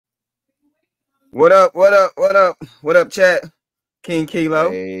What up? What up? What up? What up, chat? King Kilo.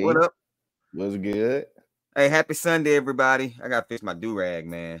 What Hey, up? what's good? Hey, happy Sunday, everybody. I gotta fix my do-rag,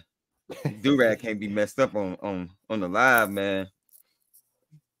 man. Do-rag can't be messed up on the live, man.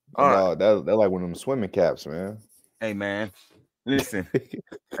 All right. No, they're like one of them swimming caps, man. Hey, man. Listen,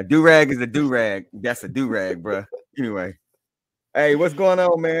 a do-rag is a do-rag. That's a do-rag, bro. Anyway. Hey, what's going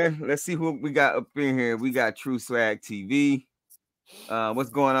on, man? Let's see who we got up in here. We got True Swag TV. What's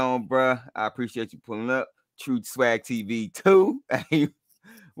going on, bro? I appreciate you pulling up. True Swag TV 2. Hey,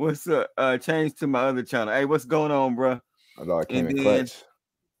 what's up? Change to my other channel. Hey, what's going on, bro? I thought it came And in then clutch.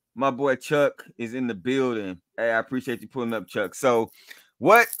 my boy Chuck is in the building. Hey, I appreciate you pulling up, Chuck. So,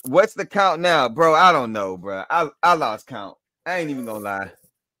 what's the count now, bro? I don't know, bro. I lost count. I ain't even gonna lie.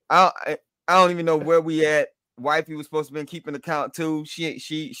 I don't even know where we at. Wifey was supposed to be keeping the count too.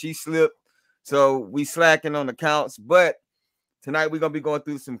 She slipped, so we slacking on the counts. But tonight we're gonna be going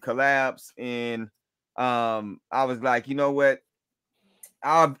through some collabs, and I was like, you know what?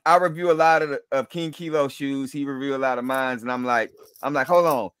 I'll review a lot of King Kilo shoes. He review a lot of mines, and I'm like, hold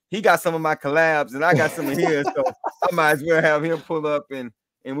on. He got some of my collabs, and I got some of his, so I might as well have him pull up and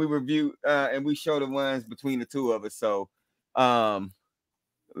we review and we show the ones between the two of us. So, LOL,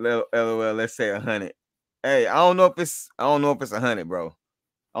 let's say 100. Hey, I don't know if it's 100, bro.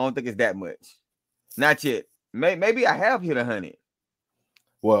 I don't think it's that much. Not yet. Maybe I have hit 100.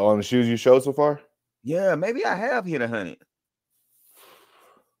 What, on the shoes you showed so far? Yeah, maybe I have hit 100.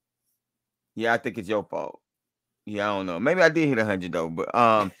 Yeah, I think it's your fault. Yeah, I don't know. Maybe I did hit 100 though.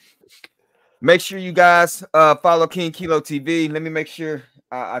 But make sure you guys follow King Kilo TV. Let me make sure.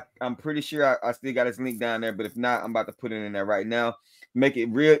 I'm pretty sure I still got his link down there, but if not, I'm about to put it in there right now. Make it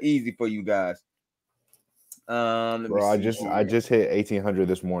real easy for you guys. Let Bro, me see. I just hit 1,800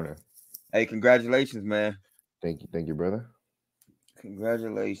 this morning. Hey, congratulations, man. Thank you, brother.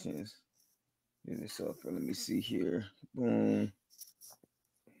 Congratulations. Let me see here. Boom.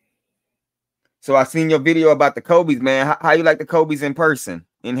 So I seen your video about the Kobe's, man. How you like the Kobe's in person,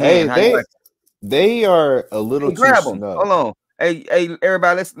 in hand? How you like? They are a little Hey, too grab them. snug. Hold on. Hey,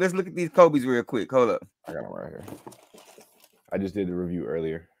 everybody, let's look at these Kobe's real quick. Hold up. I got them right here. I just did the review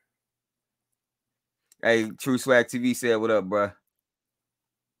earlier. Hey, True Swag TV said, "What up, bro?"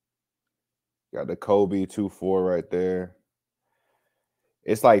 Got the Kobe 2.4 right there.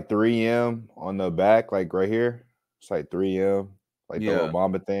 It's like 3M on the back, like right here. It's like 3M, like the little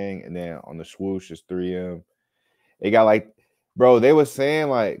Mamba thing, and then on the swoosh is 3M. They got like, bro, they was saying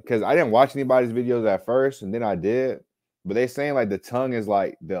like, because I didn't watch anybody's videos at first, and then I did, but they saying like the tongue is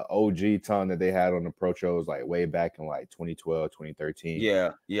like the OG tongue that they had on the Pro Shows like way back in like 2012, 2013. Yeah.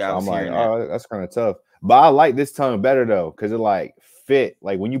 So I'm like, that. oh, that's kind of tough. But I like this tongue better though, because it like fit.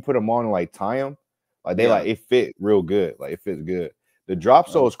 Like when you put them on and like tie them, like they like it fit real good. Like it fits good. The drop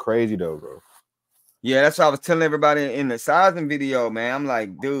sole is crazy though, bro. Yeah, that's what I was telling everybody in the sizing video, man. I'm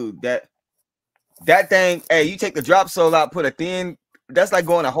like, dude, that thing, hey, you take the drop sole out, put a thin, that's like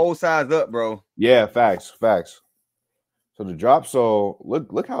going a whole size up, bro. Yeah, facts. So the drop sole,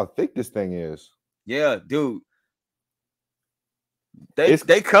 look how thick this thing is. Yeah, dude.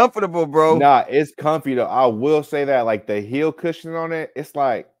 They comfortable, bro. Nah, it's comfy though. I will say that, like the heel cushion on it, it's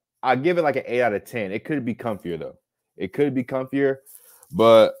like I give it like an 8 out of 10. It could be comfier though. It could be comfier,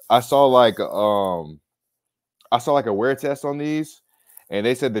 but I saw like a wear test on these, and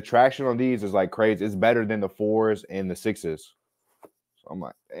they said the traction on these is like crazy. It's better than the 4s and the 6s. So I'm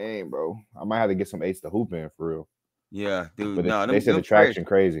like, dang, bro, I might have to get some 8s to hoop in for real. Yeah, dude. But No, they said the traction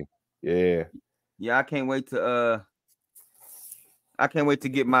crazy. Yeah. Yeah, I can't wait to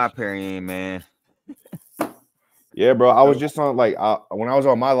get my pair in, man. Yeah, bro. I was just on like when I was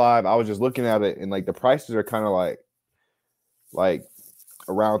on my live, I was just looking at it, and like the prices are kind of like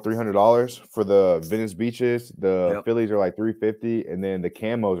around $300 for the Venice Beaches. The Phillies are like $350, and then the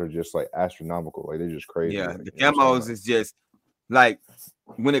camos are just like astronomical. Like they're just crazy. Yeah, like, the camos is just like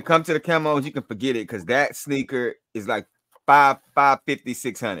when it comes to the camos, you can forget it because that sneaker is like 550,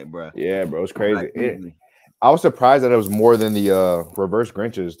 600, bro. Yeah, bro, it's crazy. I was surprised that it was more than the reverse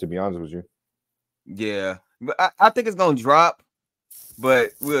Grinches, to be honest with you. Yeah, but I think it's gonna drop,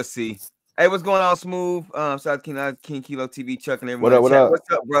 but we'll see. Hey, what's going on, Smooth? South King Kilo TV, Chuck, and everyone. What up?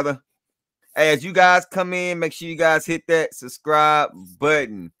 What's up, brother? Hey, as you guys come in, make sure you guys hit that subscribe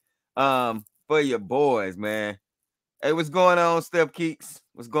button. For your boys, man. Hey, what's going on, Steph Keeks?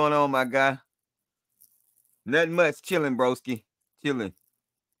 What's going on, my guy? Nothing much. Chilling, broski. Chilling.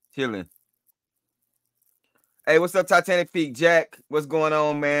 Hey, what's up, Titanic Feet Jack? What's going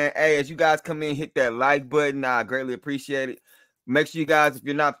on, man? Hey, as you guys come in, hit that like button. I greatly appreciate it. Make sure you guys, if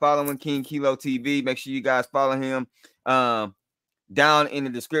you're not following King Kilo TV, make sure you guys follow him. down in the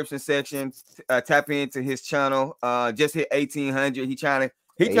description section. Tap into his channel. Just hit 1,800. He trying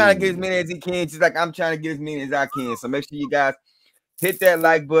to get as many as he can, just like I'm trying to get as many as I can. So make sure you guys hit that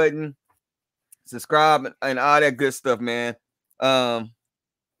like button, subscribe, and all that good stuff, man.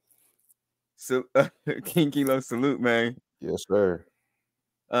 So King Kilo, salute, man. Yes, sir.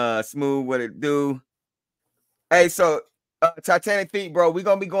 Smooth, what it do? Hey, so Titanic Feet, bro, we're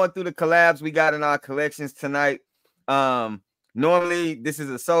gonna be going through the collabs we got in our collections tonight. Normally this is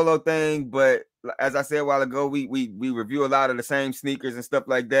a solo thing, but as I said a while ago, we review a lot of the same sneakers and stuff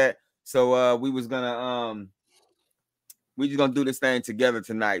like that. So we just gonna do this thing together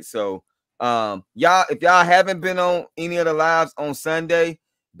tonight. So y'all, if y'all haven't been on any of the lives on Sunday,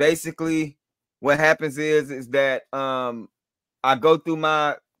 basically what happens is that I go through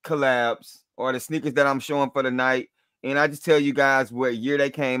my collabs or the sneakers that I'm showing for the night, and I just tell you guys what year they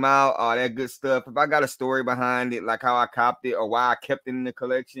came out, all that good stuff. If I got a story behind it, like how I copped it or why I kept it in the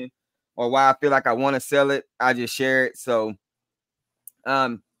collection or why I feel like I want to sell it, I just share it. So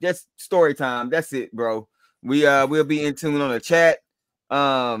just story time. That's it, bro. We'll be in tune on the chat.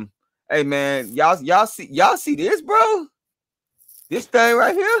 Hey man, y'all see this, bro? This thing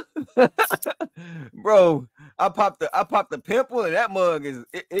right here, bro. I popped the pimple, and that mug is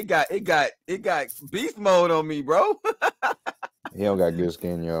it got beast mode on me, bro. He don't got good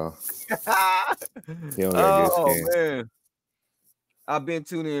skin, y'all. He don't got good skin. Man. I've been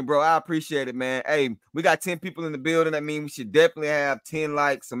tuning in, bro. I appreciate it, man. Hey, we got 10 people in the building. I mean, we should definitely have 10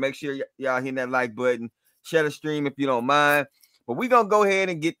 likes. So make sure y'all hitting that like button. Share the stream if you don't mind. But we're gonna go ahead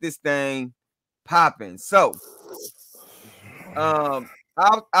and get this thing popping. So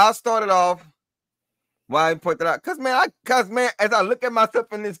I'll start it off. Why I point that out? Cause man, as I look at myself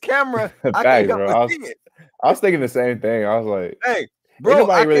in this camera, I can't help but see it. I was thinking the same thing. I was like, hey, bro,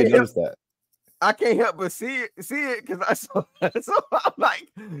 nobody really noticed that. I can't help but see it because I saw. So I'm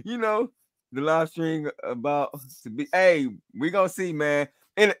like, the live stream about to be. Hey, we gonna see, man.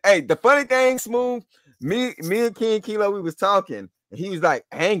 And hey, the funny thing, Smooth, me and King Kilo, we was talking, and he was like,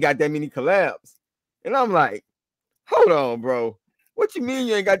 I ain't got that many collabs, and I'm like, hold on, bro. What you mean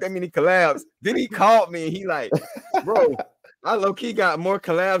you ain't got that many collabs? Then he called me and he like, bro, I low-key got more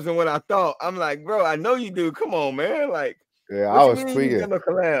collabs than what I thought. I'm like, bro, I know you do. Come on, man. Like, yeah, I was tweaking. No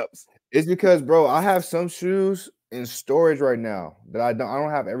collabs? It's because, bro, I have some shoes in storage right now that I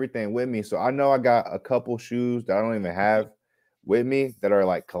don't have everything with me. So I know I got a couple shoes that I don't even have with me that are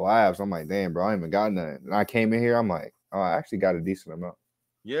like collabs. I'm like, damn, bro, I ain't even got none. And I came in here, I'm like, oh, I actually got a decent amount.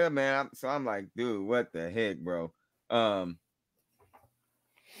 Yeah, man. So I'm like, dude, what the heck, bro?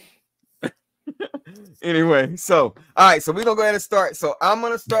 Anyway, so all right, so we're gonna go ahead and start. So I'm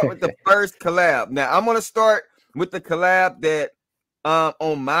gonna start with the first collab. Now I'm gonna start with the collab that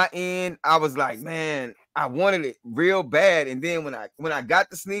on my end, I was like, man, I wanted it real bad. And then when I got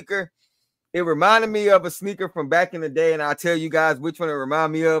the sneaker, it reminded me of a sneaker from back in the day, and I'll tell you guys which one it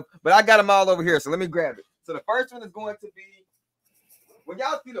reminded me of. But I got them all over here, so let me grab it. So the first one is going to be, when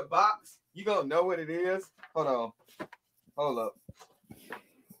y'all see the box, you're gonna know what it is. Hold up.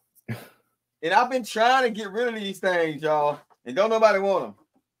 And I've been trying to get rid of these things, y'all, and don't nobody want them.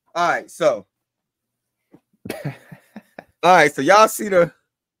 All right, so y'all see the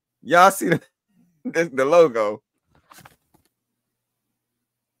logo.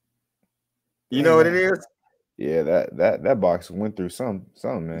 You know what it is? Yeah, that box went through some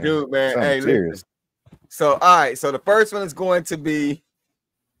man. Dude, man. Hey, listen. So, all right. So the first one is going to be,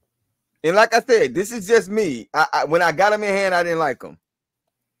 and like I said, this is just me. When I got them in hand, I didn't like them.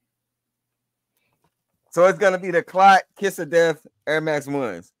 So it's gonna be the Clot Kiss of Death Air Max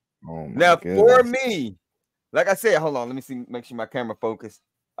 1s. Oh my now, goodness. For me, like I said, hold on, let me see, make sure my camera focused.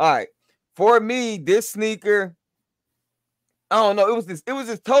 All right, for me, this sneaker, I don't know, it was this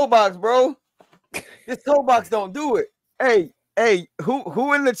toe box, bro. This toe box don't do it. Hey,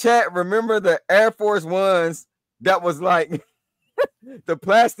 who in the chat remember the Air Force Ones that was like the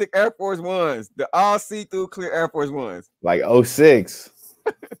plastic Air Force Ones, the all see-through clear Air Force Ones? Like 06.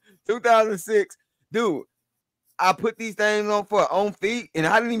 2006. Dude, I put these things on for our own feet, and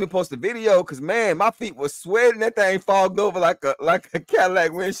I didn't even post a video because, man, my feet was sweating. That thing fogged over like a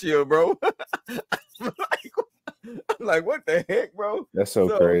Cadillac windshield, bro. I'm like, what the heck, bro? That's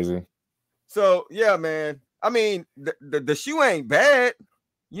so crazy. So, yeah, man. I mean, the shoe ain't bad.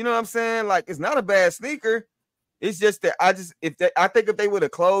 You know what I'm saying? Like, it's not a bad sneaker. It's just that I think if they would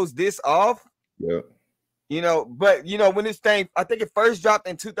have closed this off, yeah. But when this thing, I think it first dropped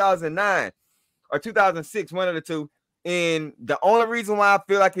in 2009. Or 2006, one of the two. And the only reason why I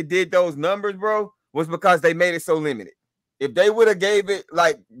feel like it did those numbers, bro, was because they made it so limited. if they would have gave it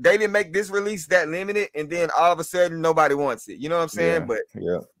like they didn't make this release that limited, and then all of a sudden nobody wants it. You know what I'm saying? But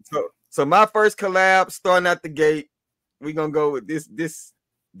yeah. So my first collab starting out the gate, we're gonna go with this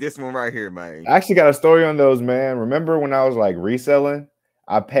one right here, man. I actually got a story on those, man. Remember when I was like reselling?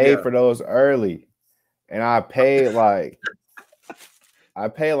 I paid for those early, and I paid like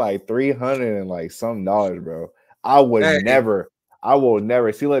 $300 and like some dollars, bro. I will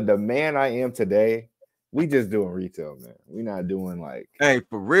never see like the man I am today. We just doing retail, man. We not doing like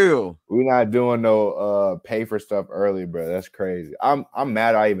for real. We not doing no pay for stuff early, bro. That's crazy. I'm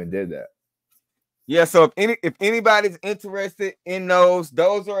mad I even did that. Yeah, so if anybody's interested in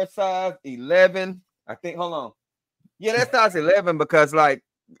those are a size 11. I think. Hold on. Yeah, that's size 11 because like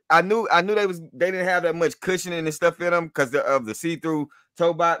I knew they didn't have that much cushioning and stuff in them because of the see-through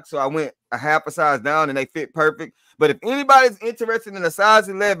toe box. So I went a half a size down and they fit perfect. But if anybody's interested in a size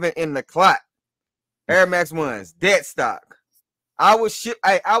 11 in the clot, Air Max 1s, dead stock, I would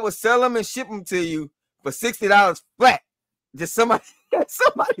sell them and ship them to you for $60 flat. Just somebody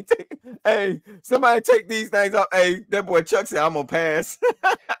take these things off. Hey, that boy Chuck said I'm gonna pass.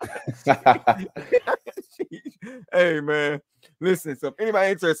 Hey man, listen. So if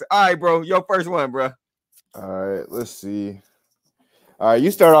anybody interested, all right, bro, your first one, bro. All right, let's see. All right, you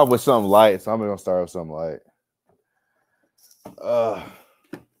start off with something light, so I'm gonna start with something light.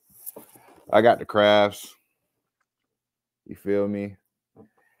 I got the Crafts. You feel me?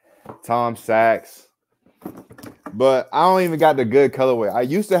 Tom Sachs. But I don't even got the good colorway. I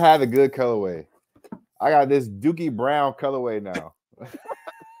used to have the good colorway. I got this Dookie Brown colorway now.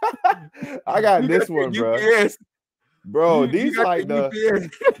 I got this one, bro. Bro, these like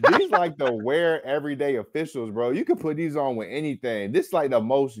the wear everyday officials, bro. You can put these on with anything. This is like the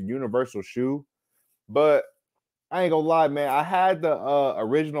most universal shoe. But I ain't gonna lie, man. I had the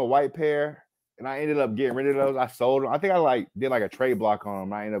original white pair, and I ended up getting rid of those. I sold them. I think I did like a trade block on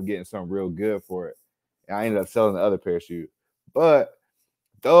them. I ended up getting something real good for it. And I ended up selling the other pair of shoes. But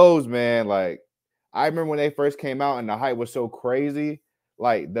those, man, like I remember when they first came out and the hype was so crazy.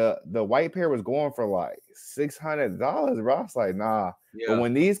 Like the white pair was going for like $600, bro. I was like, nah. Yeah, but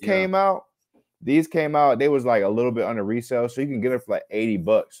when these came out, they was like a little bit under resale, so you can get it for like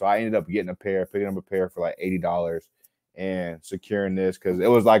 $80. So I ended up getting picking up a pair for like $80 and securing this because it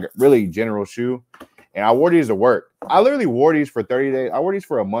was like a really general shoe. And I wore these to work. I literally wore these for 30 days. I wore these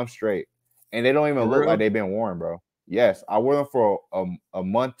for a month straight, and they don't even look like they've been worn, bro. Yes, I wore them for a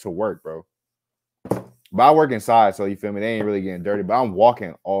month to work, bro. But I work inside, so you feel me? They ain't really getting dirty, but I'm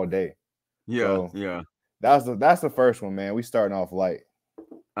walking all day. Yeah, so, yeah. That's the first one, man. We starting off light.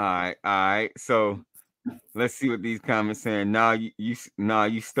 All right. So let's see what these comments saying. Nah,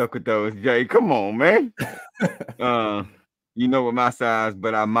 you stuck with those, Jay. Come on, man. You know what my size,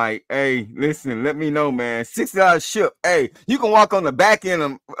 but I might. Hey, listen, let me know, man. $60 ship. Hey, you can walk on the back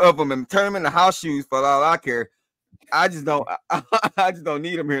end of them and turn them into house shoes for all I care. I just don't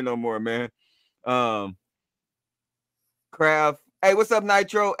need them here no more, man. Craft. Hey, what's up,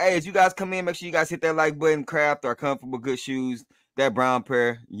 Nitro? Hey, as you guys come in, make sure you guys hit that like button. Craft are comfortable, good shoes. That brown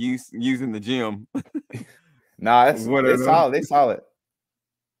pair using the gym. Nah, it's solid. They solid.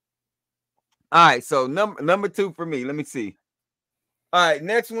 All right, so number 2 for me. Let me see. All right,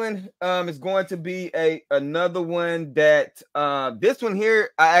 next one is going to be another one that this one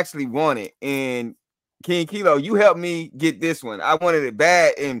here I actually wanted. And King Kilo, you helped me get this one. I wanted it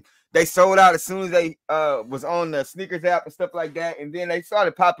bad, and they sold out as soon as they was on the sneakers app and stuff like that. And then they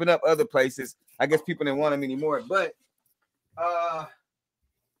started popping up other places. I guess people didn't want them anymore. But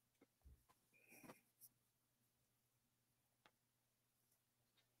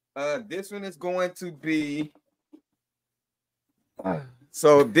this one is going to be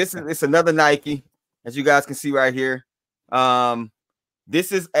so it's another Nike, as you guys can see right here.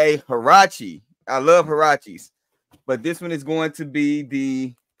 This is a Huarache. I love Huaraches, but this one is going to be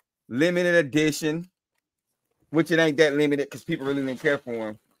the limited edition, which it ain't that limited because people really didn't care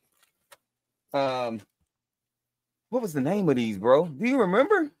for them. What was the name of these, bro? Do you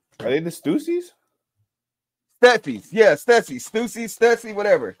remember? Are they the Stussies? Steffies. Yeah, Stussy,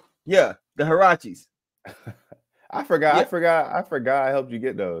 whatever. Yeah, the Huaraches. I forgot. I helped you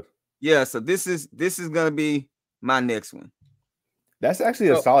get those. Yeah, so this is gonna be my next one. That's actually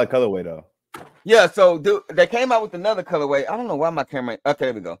a solid colorway, though. Yeah, so they came out with another colorway. I don't know why my camera. Okay,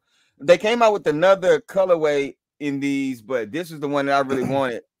 there we go. They came out with another colorway in these, but this was the one that I really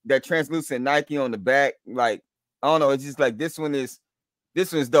wanted. That translucent Nike on the back, like I don't know. It's just like this one's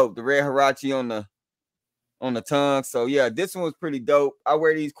dope. The red Huarache on the tongue. So yeah, this one was pretty dope. I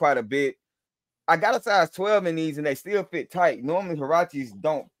wear these quite a bit. I got a size 12 in these, and they still fit tight. Normally Huaraches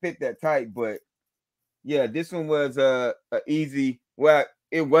don't fit that tight, but Yeah, this one was a easy. Well,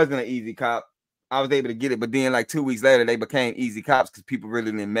 it wasn't an easy cop. I was able to get it, but then like 2 weeks later, they became easy cops because people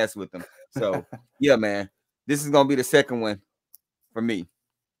really didn't mess with them. So yeah, man, this is gonna be the second one for me.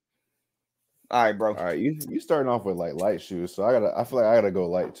 All right, bro. All right, you starting off with like light shoes, so I feel like I gotta go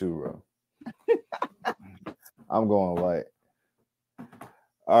light too, bro. I'm going light.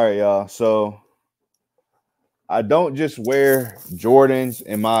 All right, y'all. So I don't just wear Jordans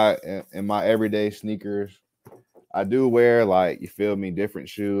in my everyday sneakers. I do wear, like, you feel me, different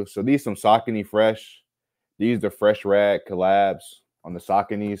shoes. So these some Saucony Fresh. These the Fresh Rag Collabs on the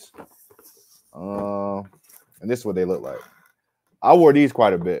Sauconys. And this is what they look like. I wore these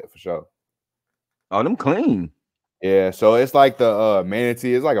quite a bit for sure. Oh, them clean. Yeah, so it's like the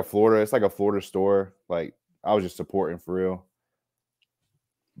Manatee. It's like a Florida store. Like, I was just supporting for real.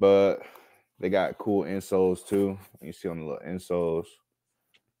 But they got cool insoles too. You see on the little insoles.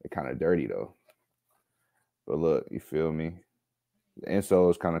 They're kind of dirty though. But look, you feel me? The insole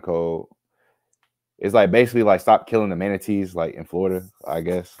is kind of cold. It's like basically like stop killing the manatees like in Florida, I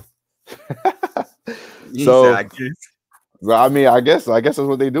guess. So I guess. I mean, I guess that's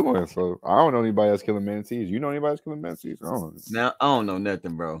what they're doing. So I don't know anybody that's killing manatees. You know anybody that's killing manatees? I don't know. Now I don't know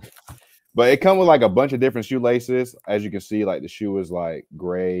nothing, bro. But it comes with like a bunch of different shoelaces. As you can see, like the shoe is like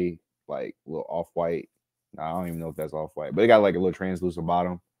gray, like a little off-white. I don't even know if that's off-white, but it got like a little translucent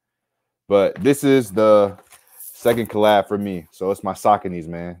bottom. But this is the second collab for me. So it's my Sauconys,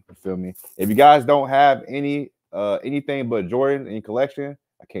 man. You feel me? If you guys don't have anything but Jordan in your collection,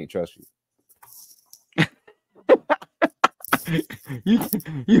 I can't trust you.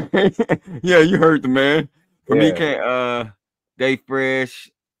 Yeah, you heard the man. For me, can't they fresh.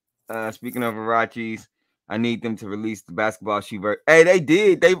 Speaking of Hirachis, I need them to release the basketball shoe version. Hey, they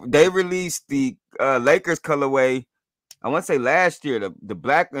did. They released the Lakers colorway. I want to say last year, the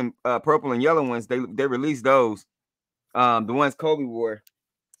black and purple and yellow ones. They released those. The ones Kobe wore.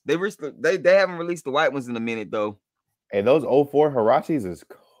 They haven't released the white ones in a minute though. Hey, those 04 Hirachis is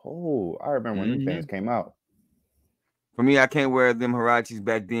cold. I remember when them things came out. For me, I can't wear them Hirachis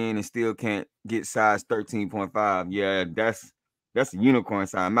back then and still can't get size 13.5. Yeah, that's a unicorn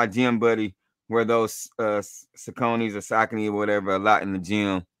size. My gym buddy wear those Sauconys or Saucony or whatever a lot in the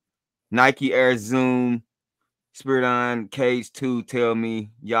gym. Nike Air Zoom, Spirit On, Cage 2 tell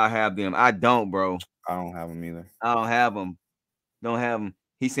me y'all have them. I don't, bro. I don't have them either. I don't have them. Don't have them.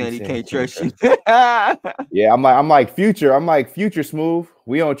 He's saying he can't trust you. Yeah, I'm like Future. I'm like Future Smooth.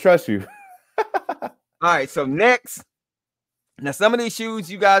 We don't trust you. All right, so next. Now, some of these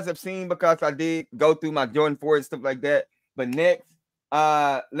shoes you guys have seen because I did go through my Jordan 4 and stuff like that. But next,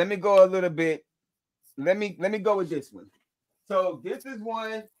 let me go a little bit. Let me go with this one. So this is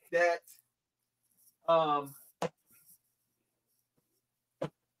one that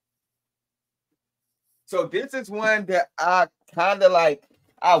so this is one that I kind of like.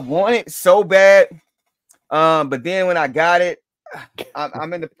 I want it so bad, but then when I got it,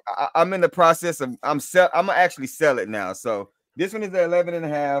 I'm in the process of I'm gonna actually sell it now. So this one is at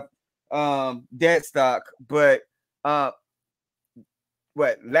 11.5 dead stock, but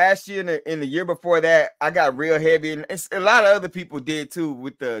what last year and the year before that I got real heavy, and a lot of other people did too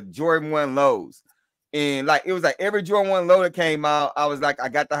with the Jordan 1 lows. And like it was like every Jordan 1 low that came out, I was like, I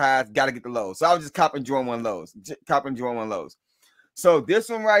got the highs, gotta get the lows. So I was just copping Jordan 1 lows, So this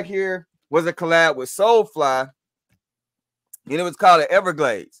one right here was a collab with Soulfly, and it was called the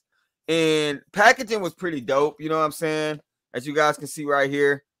Everglades. And packaging was pretty dope, you know what I'm saying? As you guys can see right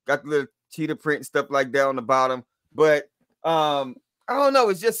here, got the little cheetah print and stuff like that on the bottom. But I don't know,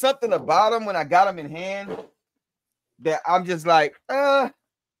 it's just something about them when I got them in hand that I'm just like, I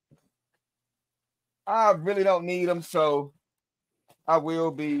really don't need them, so I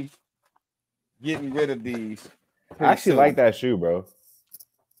will be getting rid of these. I actually like that shoe, bro.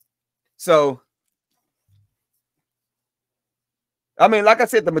 So, I mean, like I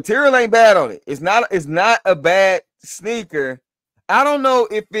said, the material ain't bad on it. It's not a bad sneaker. I don't know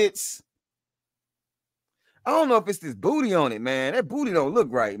if it's this booty on it, man. That booty don't look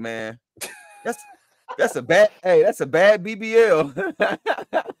right, man. That's a bad BBL.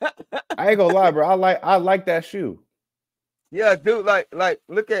 I ain't gonna lie, bro. I like that shoe. Yeah, dude. Like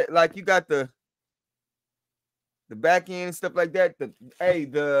look at like you got the back end and stuff like that. The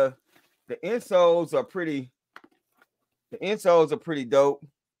insoles are pretty. The insoles are pretty dope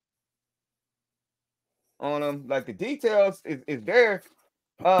on them. Like the details is there.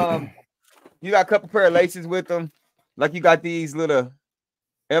 You got a couple pair of laces with them. Like you got these little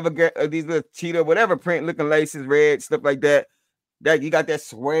these little cheetah, whatever print looking laces, red stuff like that. That you got that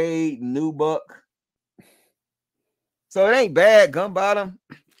suede nubuck. So it ain't bad. Gum bottom.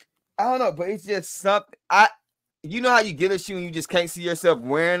 I don't know, but it's just something. You know how you get a shoe and you just can't see yourself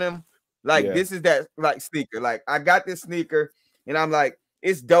wearing them. Like this is that like sneaker. Like I got this sneaker and I'm like,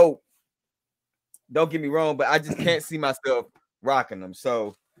 it's dope. Don't get me wrong, but I just can't see myself rocking them.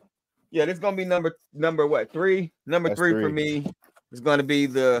 So yeah, this is gonna be number what? 3? Number 3 for me is gonna be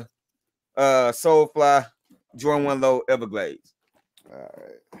the Soulfly Jordan 1 Low Everglades. All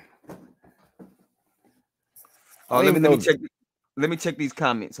right. Oh, let me check. Let me check these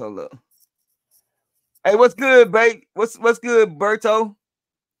comments. Hold up. Hey, what's good, babe? What's good, Berto?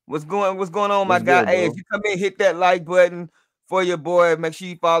 What's going on, my guy? Hey, if you come in, hit that like button for your boy. Make sure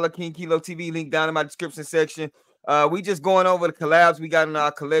you follow King Kilo TV. Link down in my description section. We just going over the collabs we got in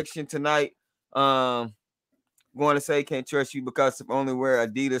our collection tonight. Going to say can't trust you because I only wear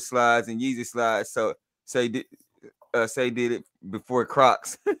Adidas slides and Yeezy slides. So say did it before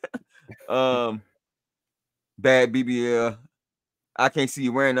Crocs. Bad BBL. I can't see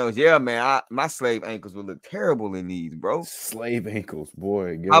you wearing those. Yeah, man. My slave ankles would look terrible in these, bro. Slave ankles,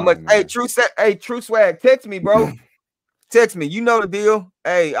 boy. How much? Hey, true swag. Text me, bro. Text me. You know the deal.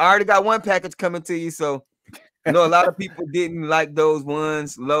 Hey, I already got one package coming to you. So, you know, a lot of people didn't like those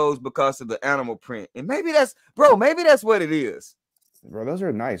lows because of the animal print. And maybe that's what it is. Bro, those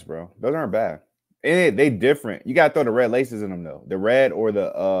are nice, bro. Those aren't bad. And they different. You gotta throw the red laces in them though. The red or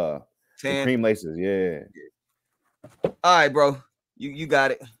the cream laces. Yeah. All right, bro. You got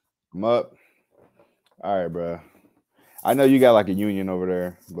it. I'm up. All right, bro. I know you got like a Union over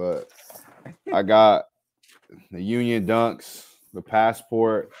there, but I got the Union Dunks, the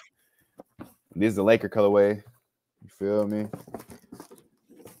Passport. This is the Laker colorway. You feel me?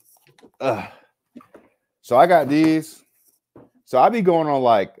 So I got these. So I be going on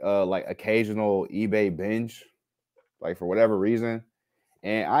like occasional eBay binge, like for whatever reason.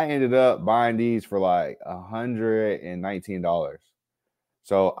 And I ended up buying these for like $119.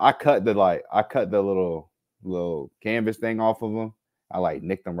 So I cut the little canvas thing off of them. I like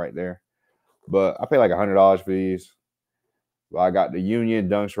nicked them right there. But I paid like $100 for these. Well, I got the Union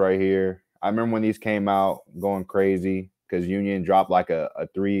Dunks right here. I remember when these came out, going crazy because Union dropped like a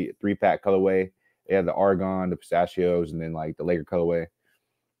three-pack colorway. They had the Argon, the pistachios, and then like the Laker colorway.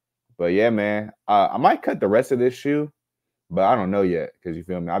 But yeah, man, I might cut the rest of this shoe, but I don't know yet because you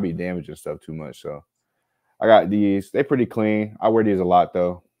feel me. I be damaging stuff too much, so I got these. They're pretty clean. I wear these a lot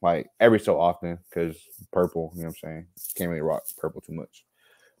though, like every so often because purple. You know what I'm saying? Can't really rock purple too much.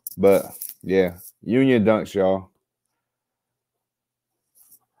 But yeah, Union Dunks, y'all.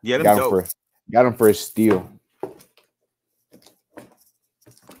 Yeah, got them for a steal.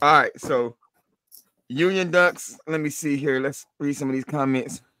 All right, so Union Dunks. Let me see here. Let's read some of these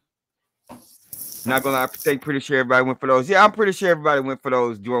comments. Not gonna lie, pretty sure everybody went for those. Yeah, I'm pretty sure everybody went for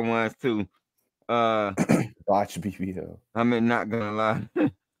those Jordan ones too. Watch BBL. I mean, not gonna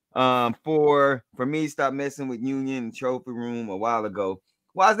lie. For me, stop messing with Union Trophy Room a while ago.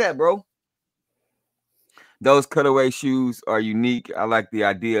 Why's that, bro? Those cutaway shoes are unique. I like the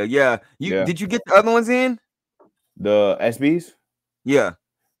idea. Yeah. Did you get the other ones in? The SBs? Yeah.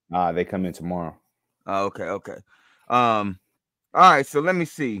 They come in tomorrow. Oh, okay. All right, so let me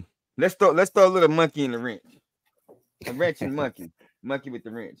see. Let's throw a little monkey in the wrench. A wrench and monkey. Monkey with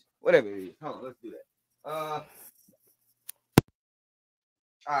the wrench. Whatever it is. Hold on, let's do that. All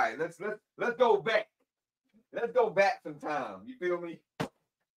right, let's go back. Let's go back some time. You feel me?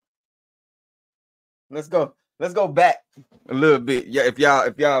 Let's go back a little bit. Yeah, if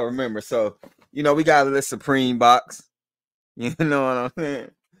y'all remember. So, you know, we got a little Supreme box. You know what I'm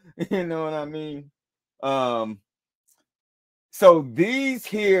saying? You know what I mean? So these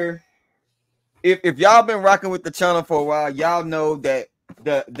here, if y'all been rocking with the channel for a while, y'all know that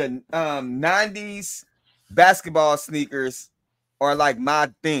the 90s basketball sneakers are like my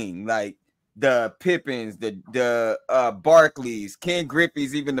thing. Like the Pippins, the Barkleys, Ken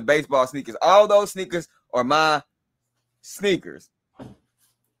Griffey's, even the baseball sneakers. All those sneakers are my sneakers.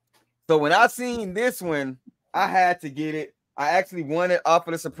 So when I seen this one, I had to get it. I actually won it off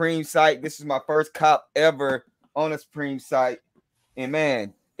of the Supreme site. This is my first cop ever on the Supreme site. And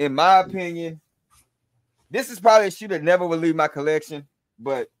man, in my opinion, this is probably a shoe that never will leave my collection.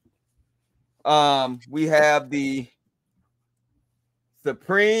 But we have the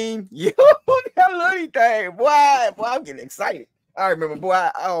Supreme. Yo, that little thing. Boy, I'm getting excited. I remember, boy,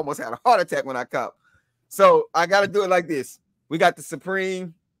 I almost had a heart attack when I caught. So I got to do it like this. We got the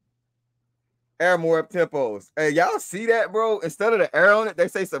Supreme Air More Up Tempos. Hey, y'all see that, bro? Instead of the air on it, they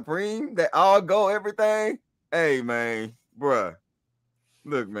say Supreme. That all go everything. Hey, man, bruh.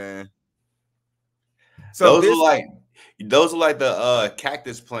 Look, man. So those are like the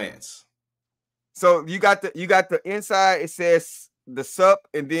cactus plants. So you got the inside. It says the sup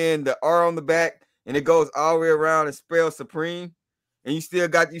and then the R on the back, and it goes all the way around and spells Supreme. And you still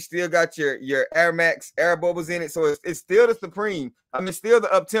got your Air Max air bubbles in it, so it's still the Supreme. I mean, still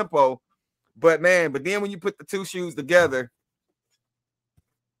the up tempo, but then when you put the two shoes together,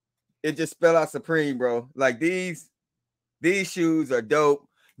 it just spell out Supreme, bro. Like these shoes are dope.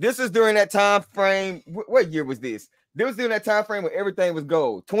 This was during that time frame. What year was this? This was during that time frame when everything was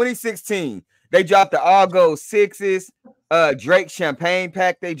gold. 2016. They dropped the all gold 6s. Drake champagne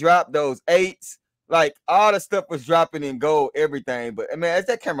pack. They dropped those 8s. Like all the stuff was dropping in gold, everything. But man, as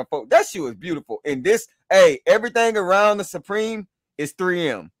that camera folk, that shoe is beautiful. And this, everything around the Supreme is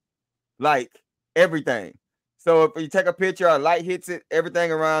 3M. Like everything. So if you take a picture, a light hits it,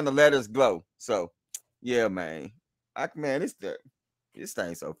 everything around the letters glow. So yeah, man. This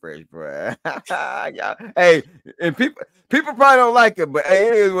thing's so fresh, bro. Yeah. Hey, and people probably don't like it, but hey,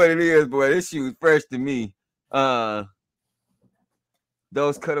 it is what it is, boy. This shoe's fresh to me.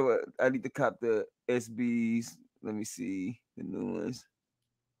 Those cutaway, I need to cop the SBs. Let me see the new ones.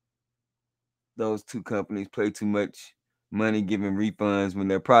 Those two companies play too much money giving refunds when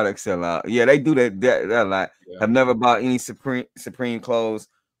their products sell out. Yeah, they do that a lot. Yeah. I've never bought any Supreme clothes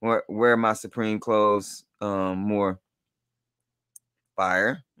or wear my Supreme clothes more.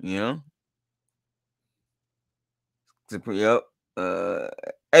 Fire, you know. Yep.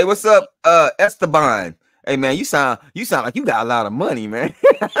 Hey, what's up, Esteban? Hey man, you sound like you got a lot of money, man.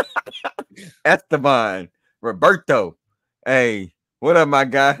 Esteban, Roberto. Hey, what up, my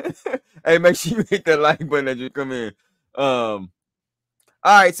guy? Hey, make sure you hit that like button as you come in. All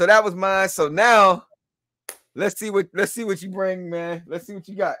right, so that was mine. So now let's see what you bring, man. Let's see what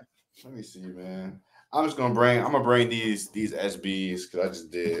you got. Let me see, man. I'm gonna bring these SBs because I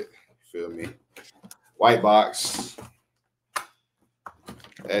just did. You feel me? White box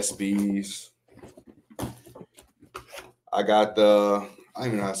SBs. I got I don't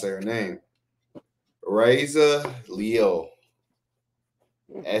even know how to say her name. Reza Leo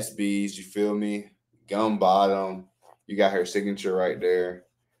SBs. You feel me? Gum bottom. You got her signature right there.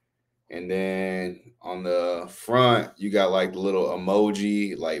 And then on the front, you got like the little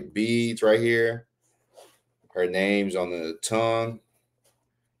emoji, like beads right here. Her name's on the tongue.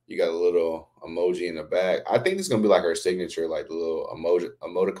 You got a little emoji in the back. I think this is gonna be like her signature, like the little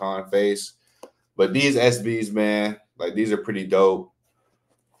emoticon face. But these SBs, man, like these are pretty dope.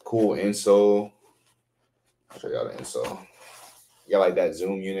 Cool insole. I'll show y'all the insole. You got like that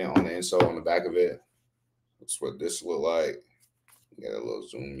zoom unit on the insole on the back of it. That's what this look like. You got a little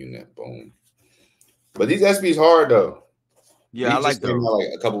zoom unit. Boom. But these SBs hard though. Yeah, these I like them. Like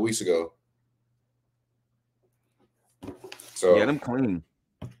a couple weeks ago. So yeah, them clean.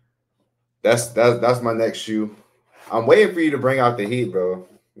 That's my next shoe. I'm waiting for you to bring out the heat, bro.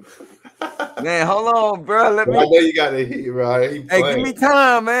 Man, hold on, bro. I know you got the heat, bro. Hey, give me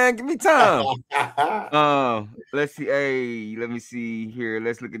time, man. Give me time. Let's see. Hey, let me see here.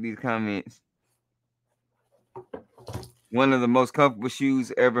 Let's look at these comments. One of the most comfortable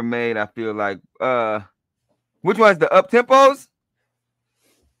shoes ever made, I feel like. Which one's the up tempos?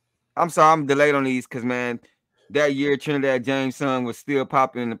 I'm sorry, I'm delayed on these because, man, that year Trinidad James song was still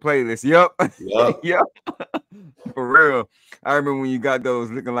popping in the playlist. Yep. Yep. For real. I remember when you got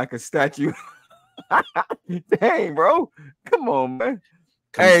those looking like a statue. Dang, bro. Come on, man.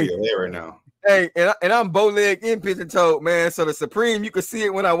 Hey, right now. Hey, and I'm bow-legged and pigeon-toed, man. So the Supreme, you can see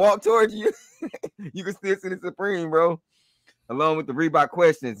it when I walk towards you. You can still see the Supreme, bro. Along with the Reebok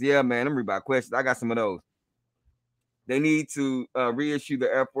questions. Yeah, man, them Reebok questions. I got some of those. They need to reissue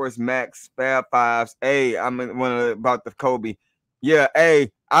the Air Force Max Fab 5s. Hey, I'm about the Kobe. Yeah,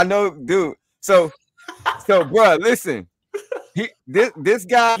 hey, I know, dude. So bro, listen. This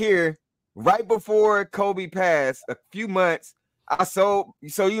guy here, right before Kobe passed, a few months, so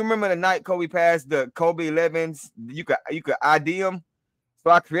you remember the night Kobe passed, the Kobe 11s, you could ID them. So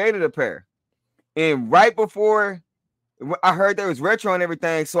I created a pair. And right before I heard there was retro and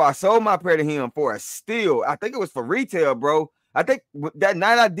everything, so I sold my pair to him for a steal. I think it was for retail, bro. I think that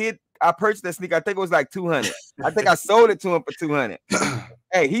night I purchased that sneaker. I think it was like $200. I think I sold it to him for $200.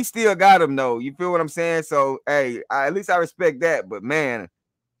 Hey, he still got them though. You feel what I'm saying? So hey, at least I respect that. But man,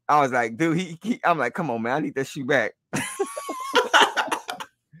 I was like, dude, I'm like, come on, man, I need that shoe back.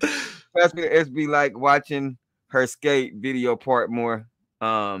 Pass me the SB, like watching her skate video part more.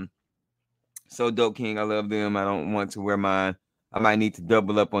 So dope, King. I love them. I don't want to wear mine. I might need to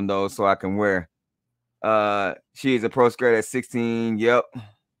double up on those so I can wear. She is a pro skater at 16. Yep.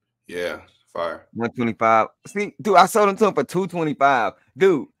 Yeah, fire. 125. See, dude, I sold them to him for $225.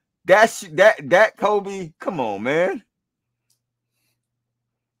 Dude, that Kobe. Come on, man.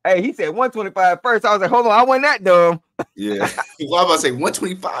 Hey, he said 125 first. I was like, hold on, I wasn't that dumb. Yeah. Why about to say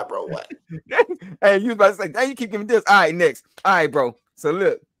 125, bro? What? Hey, you was about to say, dang, you keep giving this. All right, next. All right, bro. So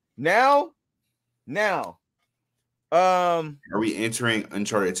look, now. Are we entering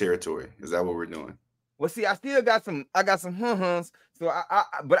uncharted territory? Is that what we're doing? Well, see, I got some huns. So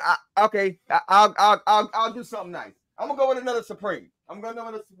okay, I'll do something nice. I'm gonna go with another Supreme. Here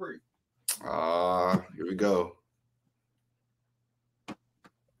we go.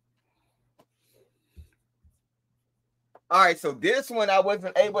 All right, so this one I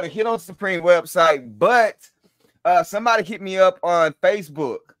wasn't able to hit on Supreme website, but somebody hit me up on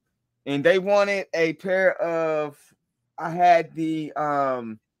Facebook and they wanted a pair of. I had the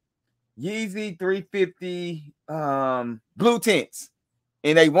Yeezy 350 blue tints,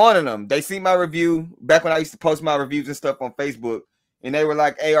 and they wanted them. They see my review back when I used to post my reviews and stuff on Facebook, and they were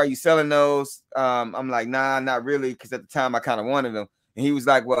like, "Hey, are you selling those?" I'm like, "Nah, not really," because at the time I kind of wanted them. And he was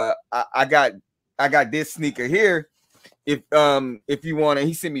like, "Well, I got this sneaker here. If you want it,"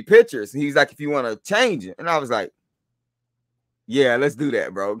 he sent me pictures. And he's like, "If you want to change it," and I was like, "Yeah, let's do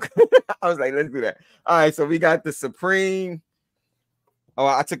that, bro." I was like, "Let's do that." All right, so we got the Supreme. Oh,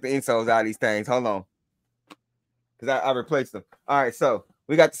 I took the insoles out of these things. Hold on. Because I replaced them. All right, so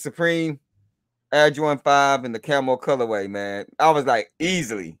we got the Supreme Air Jordan 5 in the camo colorway, man. I was like,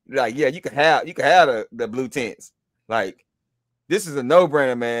 easily. Like, yeah, you could have the blue tints. Like, this is a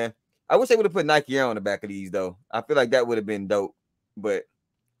no-brainer, man. I wish they would have put Nike Air on the back of these, though. I feel like that would have been dope. But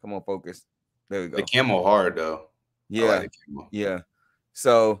come on, focus. There we go. The camo hard, though. Yeah. Yeah.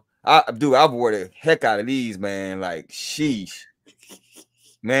 So, I've wore the heck out of these, man. Like, sheesh.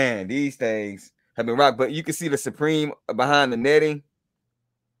 Man, these things have been rocked, but you can see the Supreme behind the netting.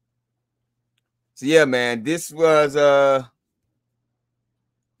 So yeah, man, this was a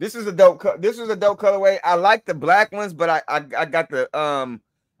dope colorway. I like the black ones, but I got the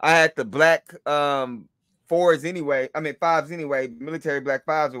I had the black fours anyway. I mean fives anyway, military black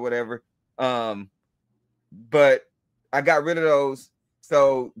fives or whatever. But I got rid of those.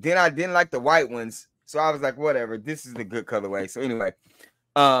 So then I didn't like the white ones. So I was like, whatever, this is the good colorway. So anyway.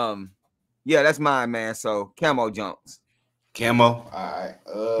 Yeah, that's mine, man. So camo jumps. Camo. All right.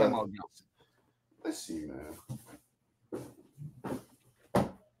 Camo jumps. Let's see, man.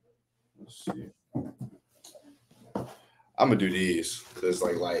 Let's see. I'm gonna do these because,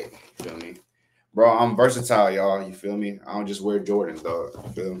 like, you feel me, bro? I'm versatile, y'all. You feel me? I don't just wear Jordans, dog.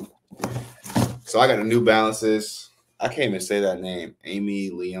 You feel me? So I got the New Balances. I can't even say that name. Amy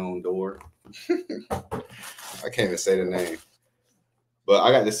Leon Dore. I can't even say the name. But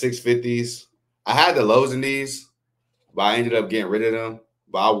I got the 650s. I had the lows in these, but I ended up getting rid of them.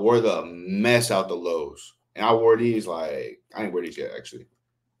 But I wore the mess out the lows. And I wore these I didn't wear these yet, actually.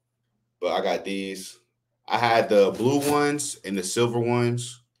 But I got these. I had the blue ones and the silver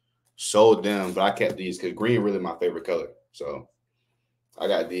ones. Sold them, but I kept these because green really my favorite color. So I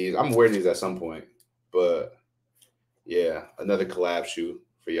got these. I'm wearing these at some point. But yeah, another collab shoe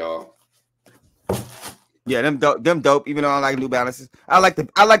for y'all. Yeah, them dope. Even though I like New Balances, I like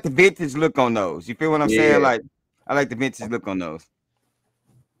the vintage look on those. You feel what I'm saying? Like, I like the vintage look on those.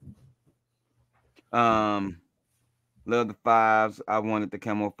 Love the fives. I wanted the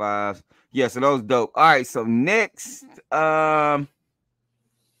camo fives. Yeah, so those dope. All right, so next, I'm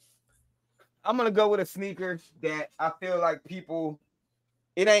gonna go with a sneaker that I feel like people.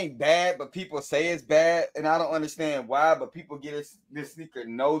 It ain't bad, but people say it's bad, and I don't understand why. But people get this sneaker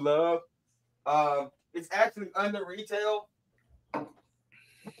no love. It's actually under retail.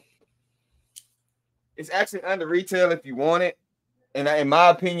 It's actually under retail if you want it. And in my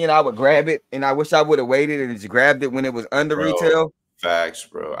opinion, I would grab it. And I wish I would have waited and just grabbed it when it was under retail. Facts,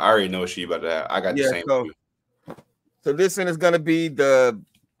 bro. I already know what she about to have. I got the same. So this one is gonna be the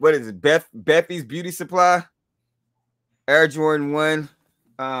Beffy's Beauty Supply Air Jordan 1.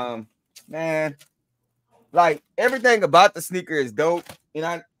 Man, like everything about the sneaker is dope.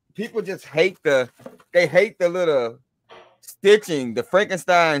 And people just hate the little stitching, the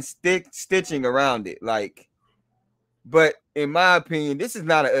Frankenstein stitching around it. Like, but in my opinion, this is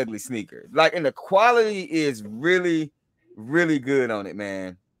not an ugly sneaker. Like, and the quality is really, really good on it,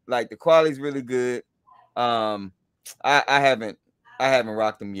 man. Like the quality is really good. I haven't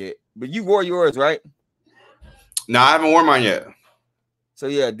rocked them yet, but you wore yours, right? No, I haven't worn mine yet. So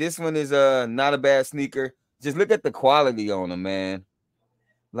yeah, this one is not a bad sneaker. Just look at the quality on them, man.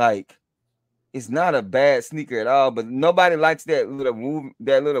 Like, it's not a bad sneaker at all, but nobody likes that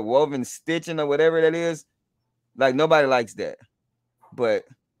little woven stitching or whatever that is. Like, nobody likes that. But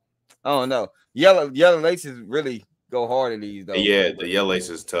I don't know. Yellow laces really go hard in these though. Yeah, the yellow lace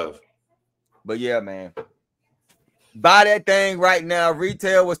is tough. But yeah, man. Buy that thing right now.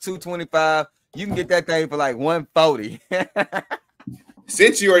 Retail was $225. You can get that thing for like $140.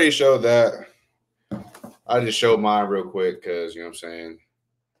 Since you already showed that, I just showed mine real quick because you know what I'm saying.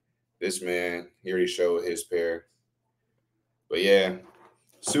 This man, he already showed his pair. But yeah,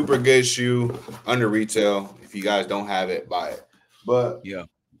 super good shoe under retail. If you guys don't have it, buy it. But yeah,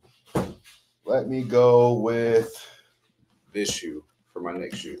 let me go with this shoe for my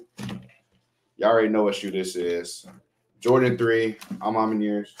next shoe. Y'all already know what shoe this is. Jordan 3,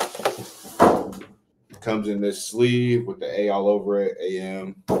 Almamineers. Comes in this sleeve with the A all over it,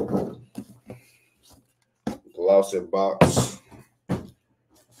 AM. Gloss and box.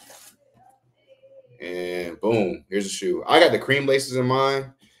 And boom, here's the shoe. I got the cream laces in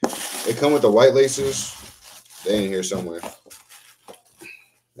mine. They come with the white laces. They in here somewhere.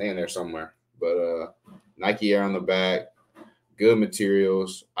 They in there somewhere. But Nike Air on the back. Good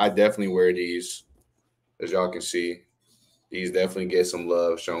materials. I definitely wear these. As y'all can see. These definitely get some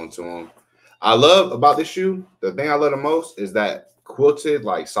love shown to them. I love about this shoe, the thing I love the most is that quilted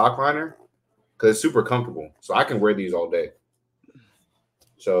like sock liner because it's super comfortable. So I can wear these all day.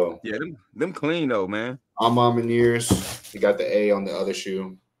 So yeah, them clean though, man. Almamineers. You got the A on the other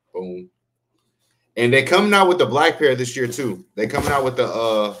shoe. Boom. And they coming out with the black pair this year too. They coming out with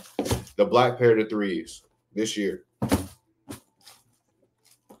the black pair of the threes this year.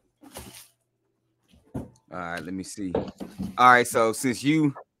 All right, let me see. All right, so since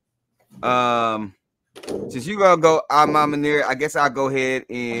you gonna go Almamineer, I guess I'll go ahead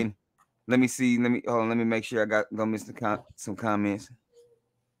and let me see. Let me make sure I don't miss some comments.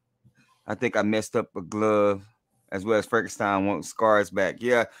 I think I messed up a glove as well as Frankenstein wants scars back.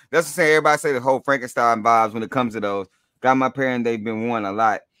 Yeah, that's what I'm saying. Everybody say the whole Frankenstein vibes when it comes to those. Got my pair and they've been worn a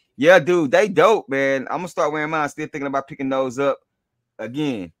lot. Yeah, dude, they dope, man. I'm gonna start wearing mine. Still thinking about picking those up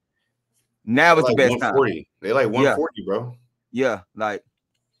again. Now it's like the best time. They like 140, bro. Yeah, like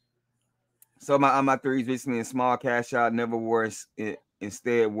so my threes recently in small cash out, never wore it,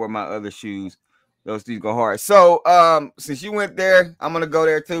 instead wore my other shoes. Those threes go hard. So since you went there, I'm gonna go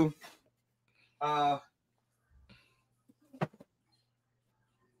there too.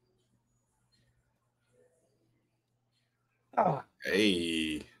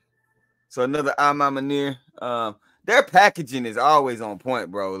 Hey. So another Almamineer. Their packaging is always on point,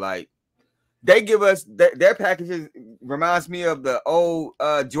 bro. Like they give us their packages reminds me of the old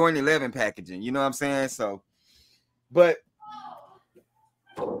Jordan 11 packaging. You know what I'm saying? So, but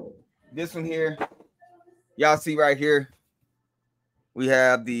this one here, y'all see right here, we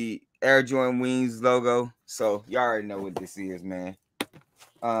have the Air Jordan Wings logo. So y'all already know what this is, man.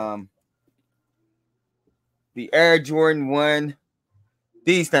 The Air Jordan 1.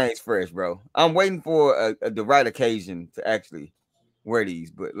 These things fresh, bro. I'm waiting for the right occasion to actually wear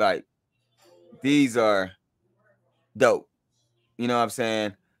these, but like these are dope. You know what I'm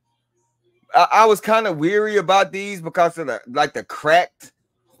saying? I was kind of weary about these because of the cracked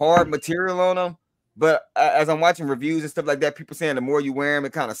hard material on them. But as I'm watching reviews and stuff like that, people saying the more you wear them,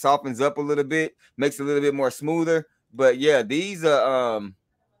 it kind of softens up a little bit, makes it a little bit more smoother. But yeah, these ain't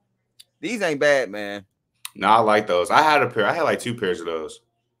bad, man. No, I like those. I had a pair. I had like 2 pairs of those.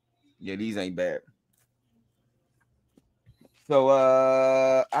 Yeah, these ain't bad. So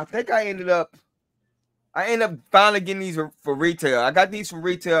I think I ended up finally getting these for retail. I got these from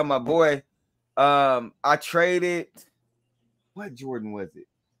retail. My boy, I traded. What Jordan was it?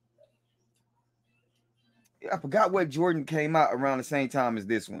 I forgot what Jordan came out around the same time as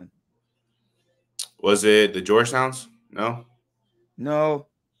this one. Was it the Georgetowns? No.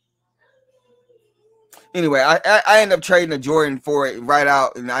 Anyway, I ended up trading a Jordan for it right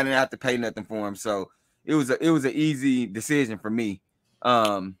out, and I didn't have to pay nothing for him. So it was an easy decision for me.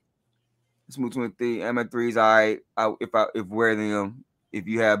 Smooth 23 M3s, all right. If wear them, if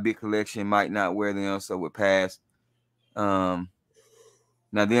you have a big collection, might not wear them, so would pass.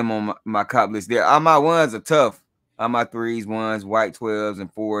 Now them on my cop list there. All my ones are tough. All my 3s, 1s, white 12s,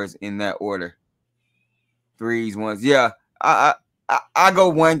 and 4s in that order. 3s, 1s. Yeah, I go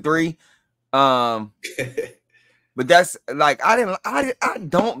 1, 3. But that's like I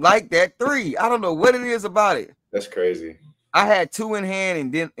don't like that 3. I don't know what it is about it. That's crazy. I had 2 in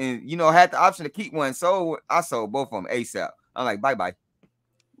hand and had the option to keep one. So I sold both of them ASAP. I'm like, bye.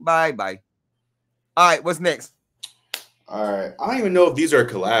 All right, what's next? All right. I don't even know if these are a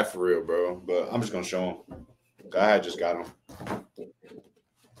collab for real, bro, but I'm just going to show them. I just got them.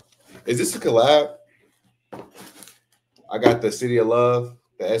 Is this a collab? I got the City of Love,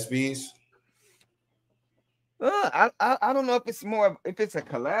 the SBs. I don't know if it's a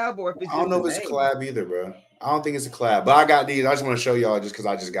collab or if it's. I don't know if it's a collab either, bro. I don't think it's a collab, but I got these. I just want to show y'all just because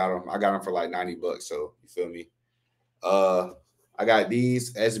I just got them. I got them for like $90, so you feel me? I got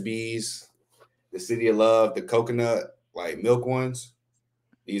these SBs, the City of Love, the coconut like milk ones.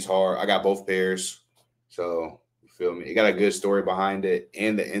 These hard. I got both pairs. So you feel me? It got a good story behind it,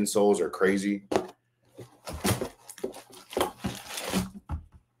 and the insoles are crazy.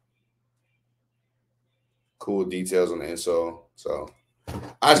 Cool details on the insole. So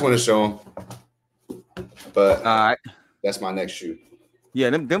I just want to show them. But all right, that's my next shoe.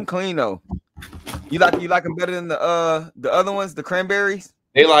 Yeah, them clean though. You like them better than the other ones, the cranberries?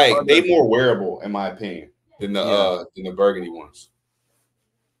 They more wearable in my opinion than the burgundy ones.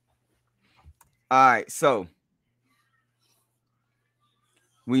 All right, so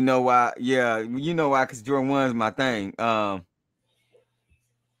we know why. Yeah, you know why? Because Jordan 1's my thing.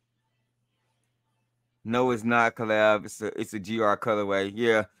 No, it's not collab. It's a GR colorway.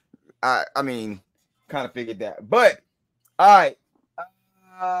 Yeah, I mean, kind of figured that. But all right.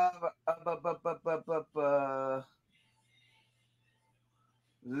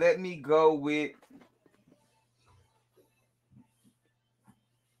 Let me go with.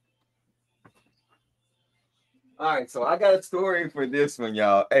 All right, so I got a story for this one,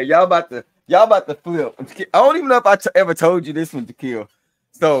 y'all. Hey, y'all about to flip. I don't even know if I ever told you this one to kill.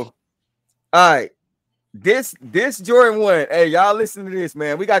 So, all right, this Jordan 1. Hey, y'all listen to this,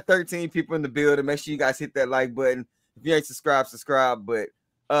 man. We got 13 people in the building. Make sure you guys hit that like button. If you ain't subscribe. But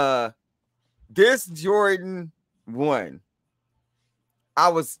this Jordan 1, I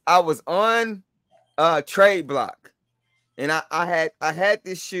was on Trade Block, and I had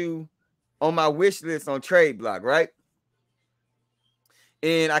this shoe on my wish list on Trade Block, right?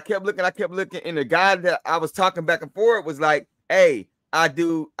 And I kept looking, and the guy that I was talking back and forth was like, "Hey, I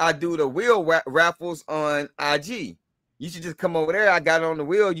do the wheel raffles on IG. You should just come over there. I got it on the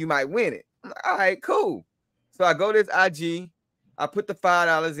wheel. You might win it." I'm like, all right, cool. So I go to this IG. I put the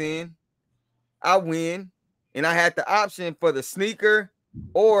 $5 in. I win, and I had the option for the sneaker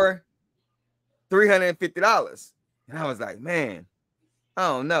or $350. And I was like, man, I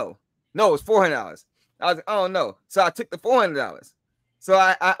don't know. No, it was $400. I was like, I don't know. So I took the $400.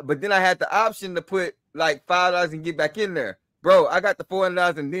 So but then I had the option to put like $5 and get back in there. Bro, I got the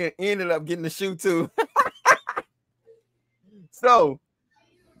 $400 and then ended up getting the shoe too. So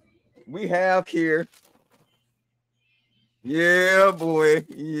we have here. Yeah, boy.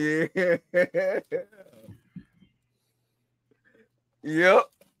 Yeah. Yep.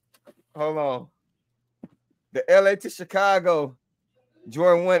 Hold on. The LA to Chicago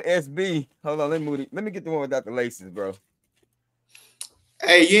Jordan 1 SB. Hold on, let me get the one without the laces, bro.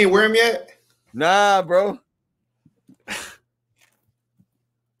 Hey, you ain't wear them yet? Nah, bro.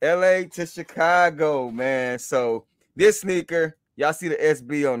 LA to Chicago, man. So this sneaker, y'all see the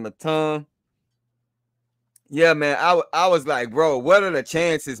SB on the tongue. Yeah, man. I was like, bro, what are the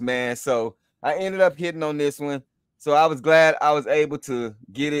chances, man? So I ended up hitting on this one. So I was glad I was able to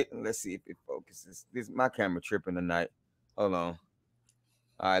get it. Let's see if it focuses. This my camera tripping tonight. Hold on.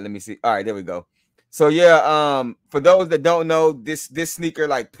 All right, let me see. All right, there we go. So yeah, for those that don't know, this sneaker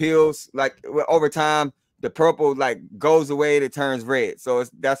like peels, like over time, the purple like goes away, it turns red. So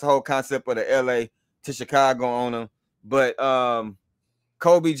that's the whole concept of the LA to Chicago on them. But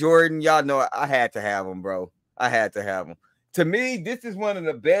Kobe Jordan, y'all know I had to have them, bro. I had to have them. To me, this is one of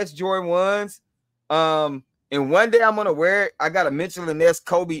the best Jordan 1s. And one day I'm gonna wear it. I got a Mitchell and Ness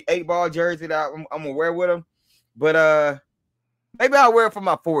Kobe 8-ball jersey that I'm gonna wear with him. But maybe I'll wear it for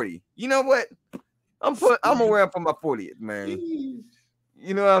my 40. You know what? I'm gonna wear it for my 40th, man. You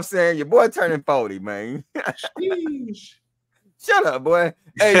know what I'm saying? Your boy turning 40, man. Shut up, boy.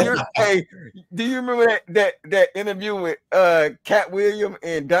 Hey, hey, do you remember that interview with Cat Williams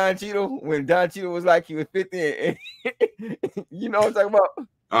and Don Cheadle when Don Cheadle was like he was 50 and you know what I'm talking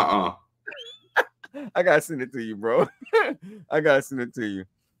about? I gotta send it to you, bro. I gotta send it to you.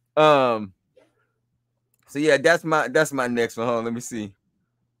 So yeah, that's my next one. Hold on, let me see.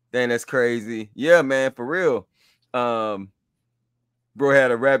 Dang, that's crazy. Yeah, man, for real. Bro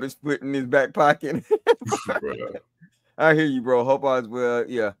had a rabbit split in his back pocket. I hear you, bro. Hope all is well.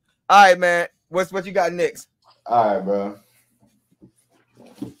 Yeah. All right, man. What you got next? All right, bro.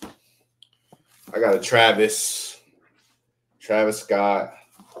 I got a Travis Scott.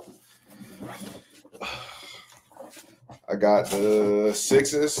 I got the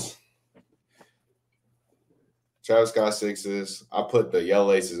 6s. Travis Scott 6s. I put the yellow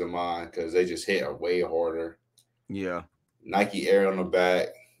laces in mine because they just hit way harder. Yeah. Nike Air on the back.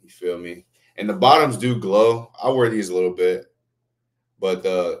 You feel me? And the bottoms do glow. I wear these a little bit, but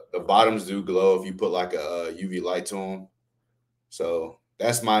the bottoms do glow if you put like a UV light to them. So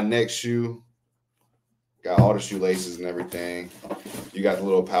that's my next shoe. Got all the shoelaces and everything. You got the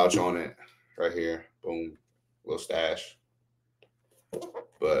little pouch on it right here. Boom. little stash.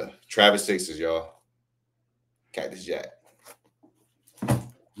 But Travis 6s, y'all. Cactus Jack.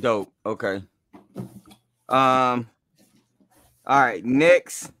 Dope. Okay. All right.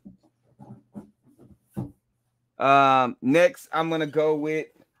 Next. Next I'm gonna go with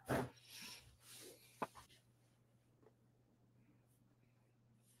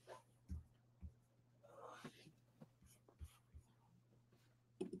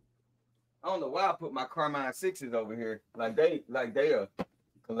I don't know why I put my Carmine 6s over here. Like they are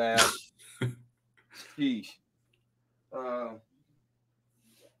collab. Sheesh.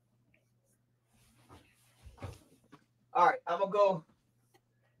 All right, I'm gonna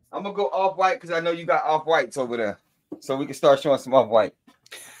go off white because I know you got off whites over there, so we can start showing some off white.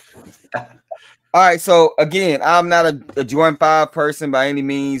 All right, so again, I'm not a Jordan 5 person by any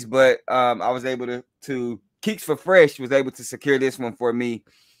means, but I was able to Keeks for Fresh was able to secure this one for me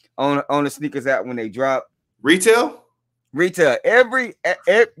on the sneakers app when they drop. Retail. Every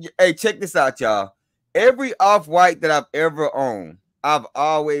hey, check this out, y'all. Every off white that I've ever owned, I've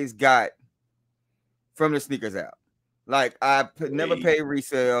always got from the sneakers app. Like I never paid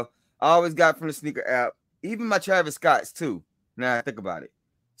resale. I always got from the sneaker app. Even my Travis Scott's too. Now I think about it.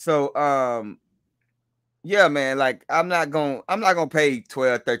 So yeah, man. Like I'm not gonna pay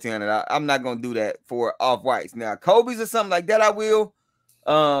 $1,200, $1,300. I'm not gonna do that for off whites. Now Kobe's or something like that, I will.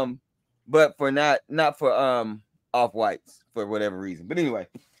 But for not for off whites for whatever reason. But anyway,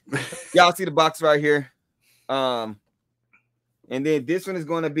 y'all see the box right here. And then this one is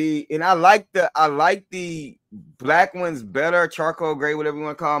going to be, and I like the black ones better, charcoal gray, whatever you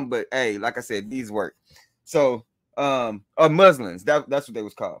want to call them. But hey, like I said, these work. So, or muslins, that's what they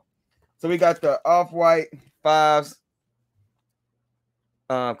was called. So we got the off-white 5s.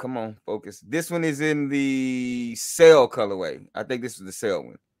 Come on, focus. This one is in the sail colorway. I think this is the sail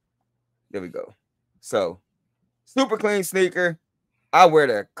one. There we go. So, super clean sneaker. I wear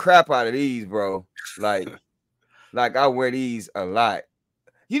the crap out of these, bro. Like I wear these a lot.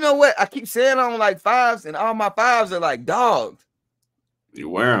 You know what? I keep saying I don't like 5s, and all my 5s are like dogs. You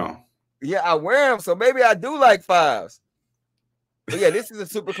wear them. Yeah, I wear them, so maybe I do like 5s. But yeah, this is a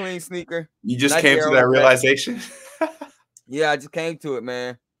super clean sneaker. You just came to that realization? Yeah, I just came to it,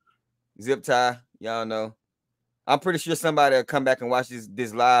 man. Zip tie, y'all know. I'm pretty sure somebody will come back and watch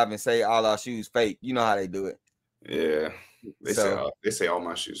this live and say all our shoes fake. You know how they do it. Yeah. They say all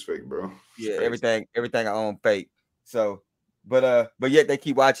my shoes fake, bro. Yeah, everything I own fake. So, but yet they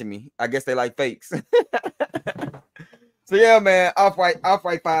keep watching me. I guess they like fakes. So yeah, man, off-white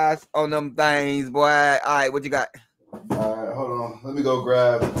 5s on them things, boy. All right, what you got? All right, hold on. Let me go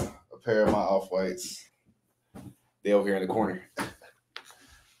grab a pair of my off-whites. They over here in the corner.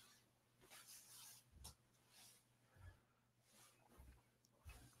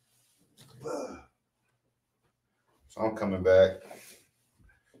 So I'm coming back.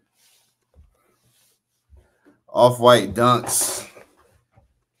 Off-white dunks.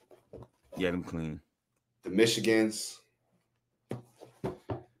 Yeah, them clean. The Michigans.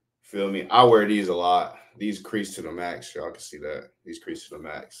 Feel me? I wear these a lot. These crease to the max. Y'all can see that. These crease to the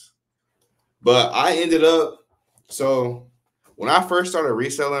max. But I ended up, so when I first started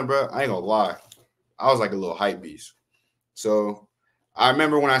reselling, bro, I ain't gonna lie. I was like a little hype beast. So I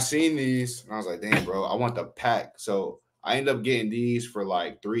remember when I seen these, and I was like, damn, bro, I want the pack. So I ended up getting these for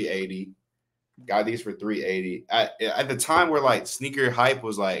like $380. Got these for $380. At the time where like sneaker hype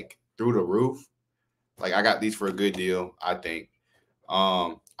was like through the roof, like I got these for a good deal, I think.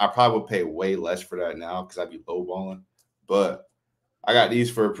 I probably would pay way less for that now because I'd be lowballing. But I got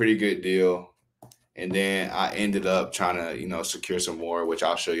these for a pretty good deal. And then I ended up trying to, secure some more, which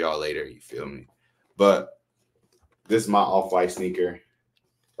I'll show y'all later. You feel me? But this is my off-white sneaker.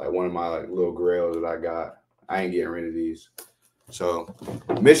 Like one of my like little grails that I got. I ain't getting rid of these. So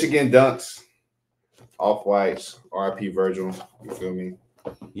Michigan dunks, off-whites, RIP Virgil. You feel me?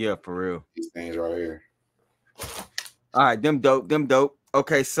 Yeah, for real. These things right here. All right, them dope.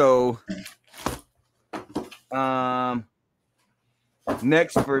 Okay, so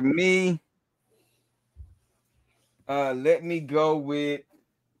next for me, let me go with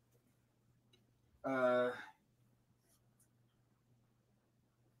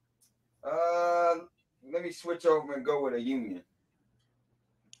let me switch over and go with a Union.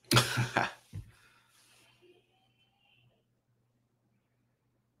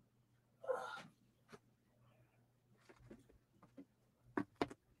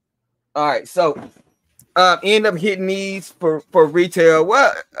 All right, so end up hitting these for retail.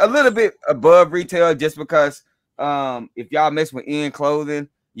 Well, a little bit above retail just because if y'all mess with In Clothing,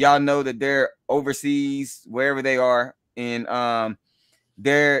 y'all know that they're overseas wherever they are, and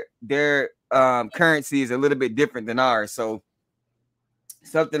they're currency is a little bit different than ours. So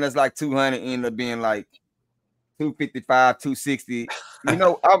something that's like 200 ended up being like 255, 260. You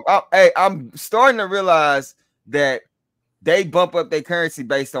know, I'm starting to realize that they bump up their currency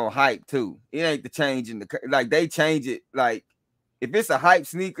based on hype too. It ain't the change in the like they change it. Like if it's a hype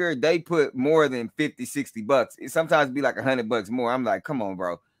sneaker, they put more than 50, 60 bucks. It sometimes be like $100 more. I'm like, come on,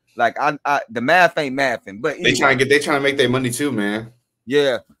 bro. Like I the math ain't mathing. But anyway, they trying to make their money too, man.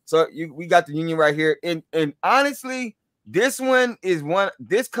 Yeah. So we got the Union right here. And honestly, this one is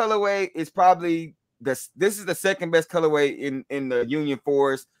this colorway is probably this is the second best colorway in the Union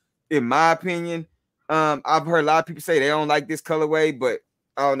 4s, in my opinion. I've heard a lot of people say they don't like this colorway, but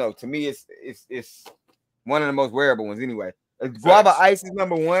I don't know. To me, it's one of the most wearable ones anyway. Guava Ice is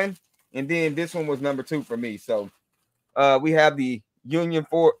number 1, and then this one was number 2 for me. So we have the Union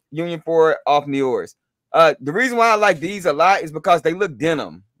 4 off Neors. The reason why I like these a lot is because they look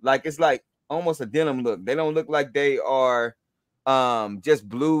denim. Like it's like almost a denim look. They don't look like they are just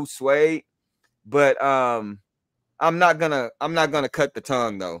blue suede. But I'm not gonna cut the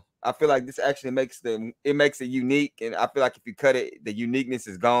tongue though. I feel like this actually makes it unique, and I feel like if you cut it, the uniqueness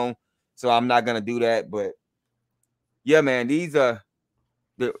is gone. So I'm not gonna do that. But yeah, man, these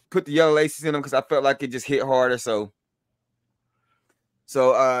put the yellow laces in them because I felt like it just hit harder. So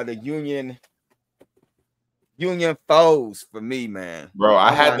the Union foes for me, man. Bro,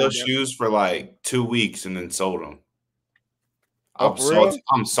 I had those shoes for like 2 weeks and then sold them.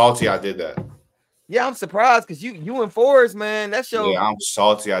 I'm salty I did that. Yeah, I'm surprised because you and Forrest, man. That's your. Yeah, I'm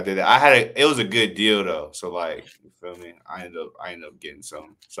salty I did that. It was a good deal though. So like, you feel me? I ended up getting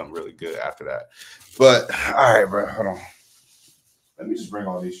something really good after that. But all right, bro, hold on. Let me just bring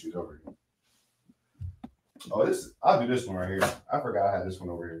all these shoes over here. Oh, I'll do this one right here. I forgot I had this one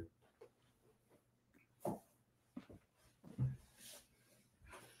over here.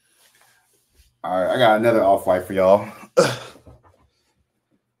 All right, I got another off-white for y'all.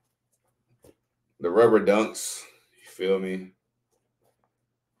 The rubber dunks, you feel me?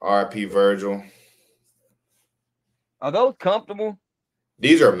 RIP Virgil. Are those comfortable?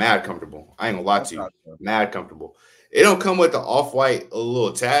 These are mad comfortable. I ain't gonna lie to you. Mad comfortable. It don't come with the off-white a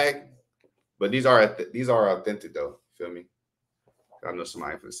little tag, but these are authentic though. Feel me? I know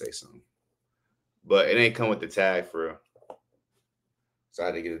somebody gonna say something, but it ain't come with the tag for real. So I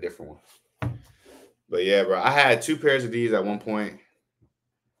had to get a different one. But yeah, bro, I had 2 pairs of these at one point.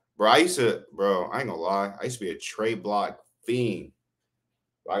 Bro, I ain't gonna lie. I used to be a Trey Block fiend.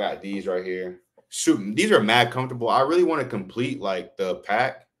 I got these right here. Shoot, these are mad comfortable. I really want to complete like the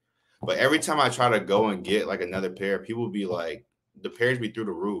pack, but every time I try to go and get like another pair, people be like, the pairs be through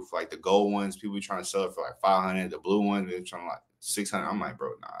the roof. Like the gold ones, people be trying to sell it for like 500. The blue ones, they're trying to like 600. I'm like,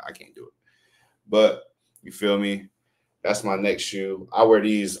 bro, nah, I can't do it. But you feel me? That's my next shoe. I wear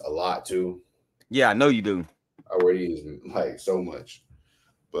these a lot too. Yeah, I know you do. I wear these like so much.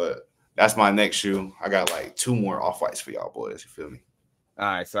 But that's my next shoe. I got like 2 more off-whites for y'all boys. You feel me? All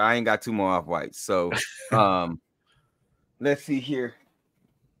right, so I ain't got 2 more off-whites. So let's see here.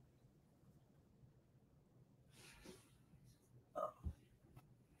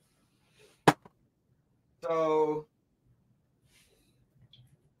 So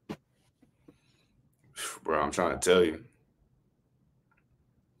bro, I'm trying to tell you.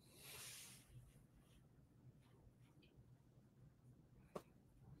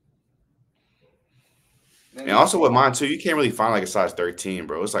 And also with mine too, you can't really find like a size 13,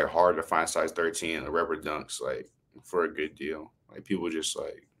 bro. It's like hard to find size 13 in the rubber dunks, like for a good deal. Like people just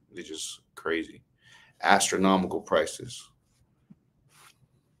like, they're just crazy. Astronomical prices.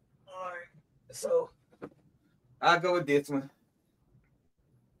 All right. So I'll go with this one.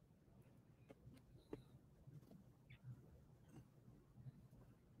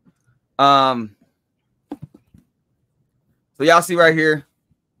 So y'all see right here,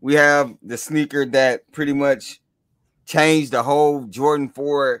 we have the sneaker that pretty much changed the whole Jordan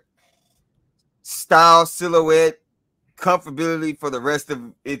 4 style, silhouette, comfortability for the rest of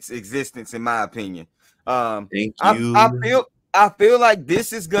its existence, in my opinion. Thank you. I feel like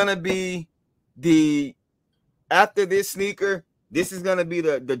this is gonna be after this sneaker, this is gonna be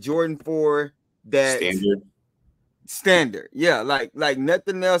the Jordan 4 that standard. Yeah, like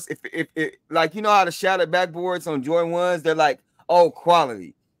nothing else. If it like, you know how the shattered backboards on Jordan 1s, they're like, oh,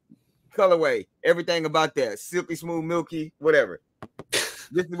 quality, colorway, everything about that, silky smooth, milky, whatever.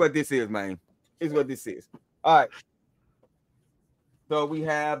 This is what this is, man. This is what this is. All right. So we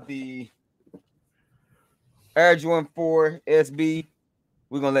have the Air Jordan 4 SB.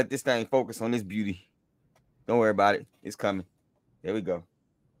 We're gonna let this thing focus on this beauty. Don't worry about it. It's coming. There we go.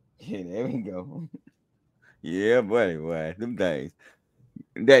 Yeah, there we go. Yeah, buddy, boy. Them things.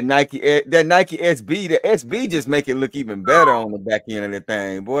 That Nike SB, the SB just make it look even better on the back end of the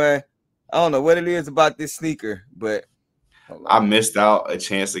thing, boy. I don't know what it is about this sneaker, but I missed out a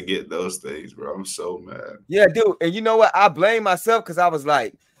chance to get those things, bro. I'm so mad. Yeah, dude. And you know what? I blame myself because I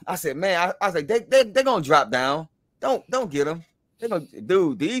said, man, I was like, they're gonna drop down. Don't get them. They're gonna,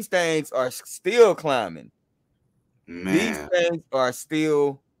 dude. These things are still climbing. Man. These things are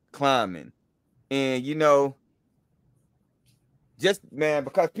still climbing, and you know, just man,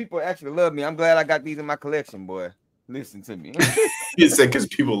 because people actually love me. I'm glad I got these in my collection, boy. Listen to me. You said because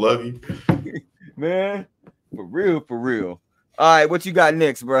people love you, man. For real, for real. All right, what you got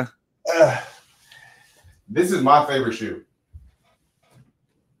next, bro? This is my favorite shoe.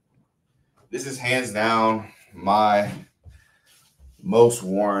 This is hands down my most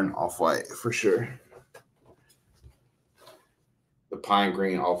worn Off-White for sure. The pine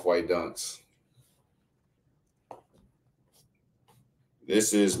green Off-White Dunks.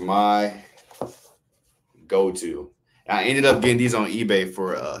 This is my go-to. I ended up getting these on eBay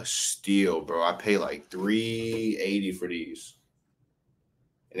for a steal, bro. I paid like $380 for these.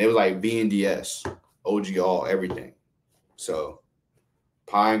 And it was like BNDS, OG all, everything. So,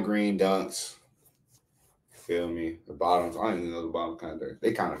 pine green Dunks. Feel me? The bottoms, I don't even know the bottom kind of dirty.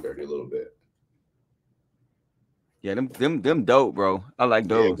 They kind of dirty a little bit. Yeah, them dope, bro. I like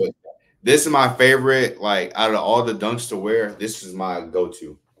those. Yeah, but this is my favorite. Like out of all the Dunks to wear, this is my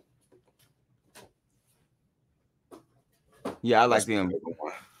go-to. Yeah, I like them.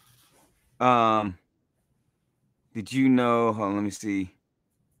 Did you know? Hold on, let me see.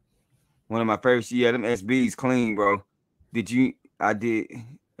 One of my favorites. Yeah, them SBs clean, bro. Did you? I did.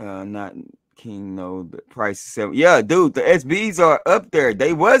 Not King. No, the price is 7. Yeah, dude, the SBs are up there.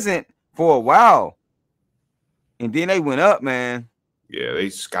 They wasn't for a while, and then they went up, man. Yeah, they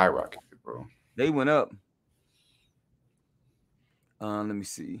skyrocketed, bro. They went up. Let me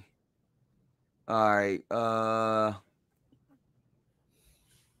see. All right.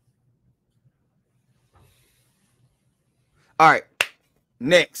 All right,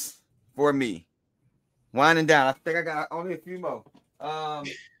 next for me, winding down. I think I got only a few more. All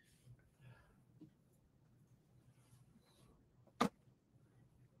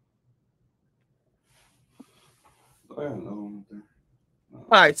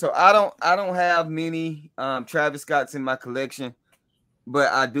right, so I don't have many Travis Scotts in my collection,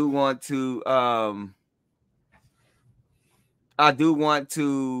 but I do want to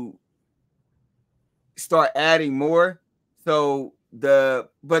start adding more. So the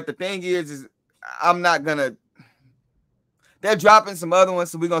thing is I'm not gonna. They're dropping some other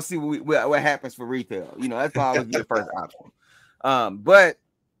ones, so we're gonna see what happens for retail. You know, that's why I always be the first option. But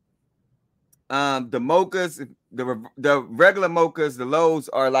the mochas, the regular mochas, the lows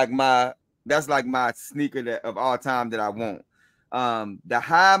are like my sneaker of all time that I want. The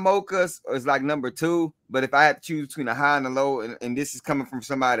high mochas is like number 2, but if I had to choose between the high and the low, and this is coming from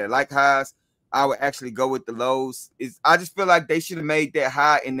somebody that like highs, I would actually go with the lows. I just feel like they should have made that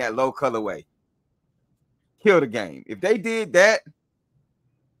high in that low colorway. Kill the game. If they did that,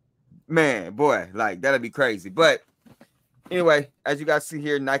 man, boy, like that'd be crazy. But anyway, as you guys see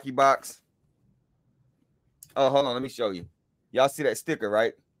here, Nike box. Oh, hold on, let me show you. Y'all see that sticker,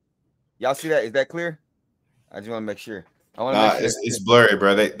 right? Y'all see that? Is that clear? I just want to make sure. I want to make sure. It's blurry,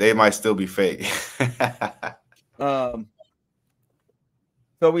 bro. They might still be fake.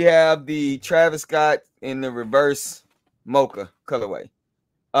 So we have the Travis Scott in the reverse mocha colorway.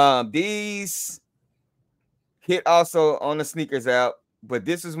 These hit also on the sneakers out, but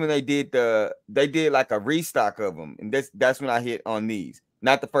this is when they did like a restock of them, and that's when I hit on these.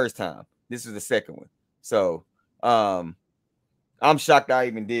 Not the first time. This is the second one. So I'm shocked I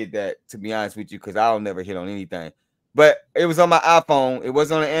even did that, to be honest with you, because I'll never hit on anything. But it was on my iPhone. It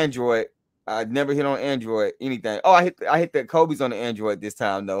wasn't on an Android. I never hit on Android anything. Oh, I hit the Kobe's on the Android this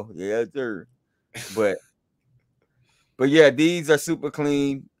time though. Yeah, sure. But yeah, these are super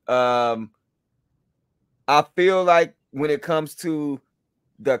clean. I feel like when it comes to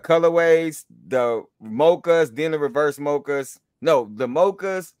the colorways, the mochas, then the reverse mochas. No, the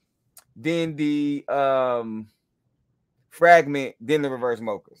mochas, then the fragment, then the reverse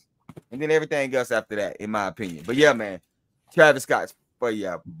mochas, and then everything else after that, in my opinion. But yeah, man, Travis Scott's for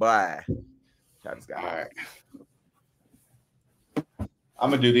you. Bye. Travis Scott. All right.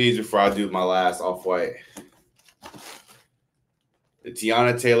 I'm gonna do these before I do my last Off-White. The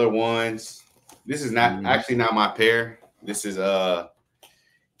Tiana Taylor ones. This is not actually not my pair. This is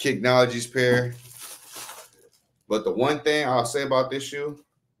Kicknology's pair. But the one thing I'll say about this shoe,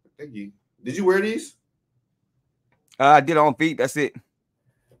 did you wear these? I did on feet. That's it.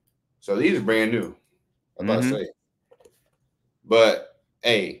 So these are brand new. I'm about to say. But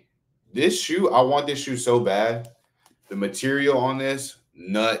Hey, this shoe, I want this shoe so bad. The material on this,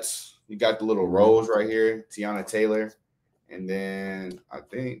 nuts. You got the little rose right here, Tiana Taylor. And then I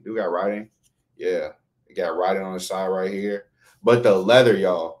think we got writing. Yeah, we got writing on the side right here. But the leather,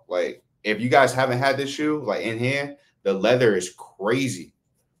 y'all, like if you guys haven't had this shoe, like in hand, the leather is crazy.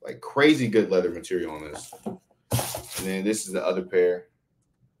 Like crazy good leather material on this. And then this is the other pair.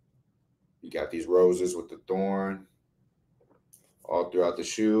 You got these roses with the thorn all throughout the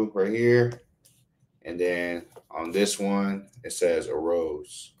shoe right here. And then on this one, it says a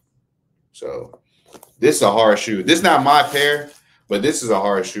rose. So this is a hard shoe. This is not my pair, but this is a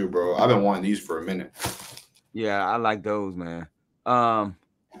hard shoe, bro. I've been wanting these for a minute. Yeah, I like those, man. All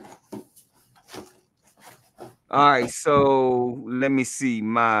right, so let me see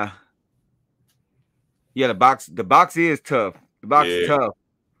the box is tough. The box is tough.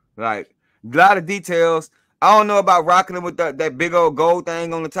 Like a lot of details. I don't know about rocking them with that big old gold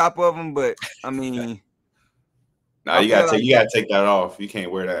thing on the top of them, but I mean, nah, you gotta take that off. You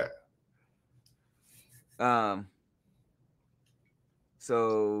can't wear that.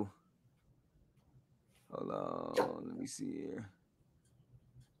 So hold on, let me see here.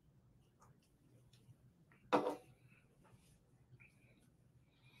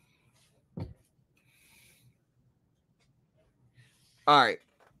 All right.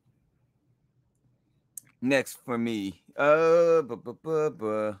 Next for me. Winding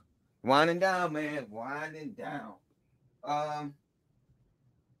down, man. Winding down.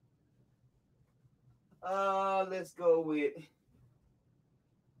 Let's go with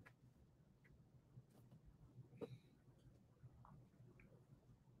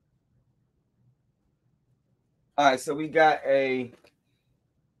all right, so we got a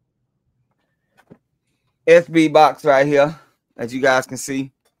SB box right here, as you guys can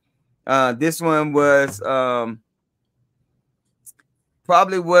see. This one was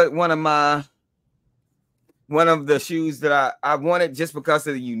probably one of the shoes that I wanted just because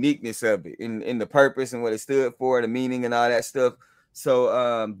of the uniqueness of it and the purpose and what it stood for, the meaning and all that stuff.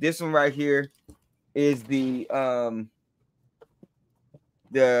 So this one right here is the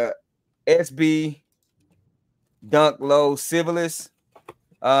SB Dunk Low Civilis.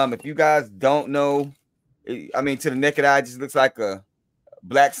 If you guys don't know, I mean, to the naked eye, it just looks like a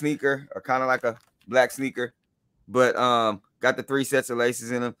black sneaker or kind of like a black sneaker, but got the 3 sets of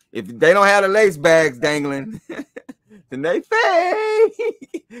laces in them. If they don't have the lace bags dangling, then they fake.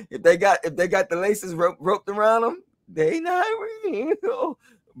 If they got the laces roped around them, they not real.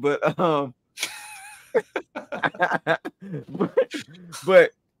 But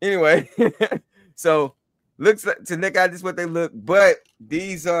but anyway, so looks like to Nick eye, this is what they look, but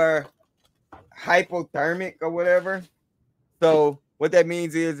these are hypothermic or whatever. So what that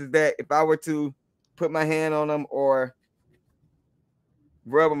means is that if I were to put my hand on them or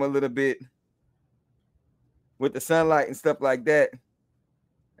rub them a little bit with the sunlight and stuff like that,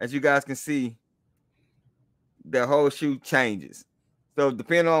 as you guys can see, the whole shoe changes. So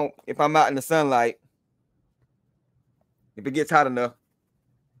depending on if I'm out in the sunlight, if it gets hot enough.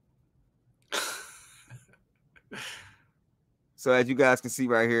 So as you guys can see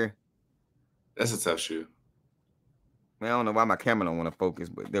right here, that's a tough shoe. Man, I don't know why my camera don't want to focus,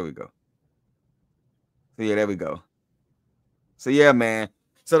 but there we go. So yeah, there we go. So yeah, man.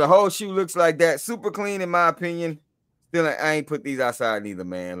 So the whole shoe looks like that. Super clean in my opinion. Still, I ain't put these outside either,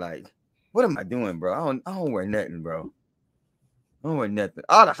 man. Like, what am I doing, bro? I don't wear nothing, bro. I don't wear nothing.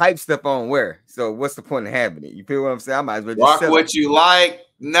 All the hype stuff I don't wear. So what's the point of having it? You feel what I'm saying? I might as well just rock what you like,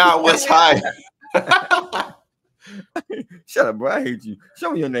 not what's hype. Shut up, bro. I hate you. Show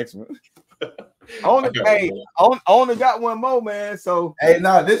me your next one. I only got one more, man. So hey,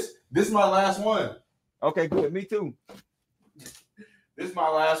 no, this is my last one. Okay, good. Me too. This is my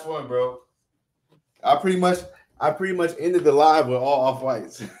last one, bro. I pretty much ended the live with all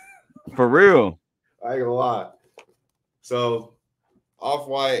off-whites. For real. I ain't gonna lie. So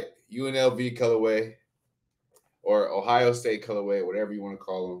off-white UNLV colorway or Ohio State colorway, whatever you want to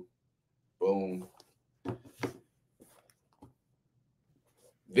call them. Boom.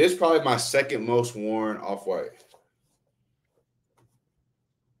 This is probably my second most worn off-white.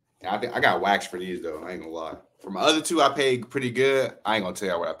 I think I got waxed for these though. I ain't gonna lie. For my other two, I paid pretty good. I ain't gonna tell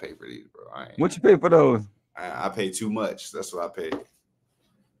you what I paid for these, bro. What you pay for those? I paid too much. That's what I paid.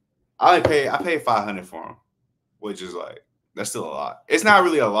 I paid $500 for them, which is like that's still a lot. It's not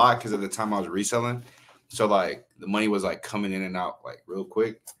really a lot because at the time I was reselling, so like the money was like coming in and out like real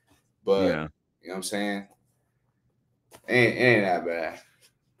quick. But yeah, you know what I'm saying? Ain't that bad.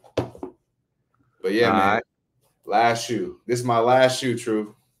 But yeah, man. Right. Last shoe. This is my last shoe,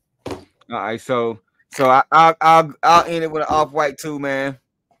 True. All right, so So I'll end it with an off-white too, man.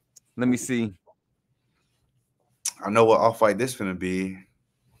 Let me see. I know what off-white this finna be.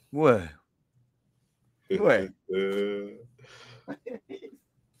 What? What?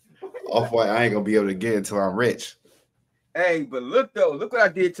 Off-white I ain't gonna be able to get until I'm rich. Hey, but look though, look what I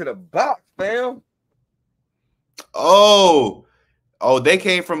did to the box, fam. Oh, they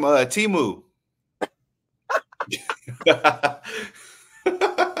came from Temu.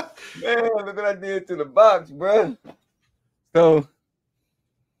 Man, look what I did to the box, bro. So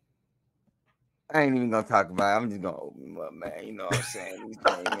I ain't even gonna talk about it. I'm just gonna open them up, man. You know what I'm saying? These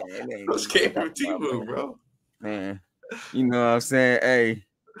things, man. Those came from Temu, bro. Man, you know what I'm saying? Hey,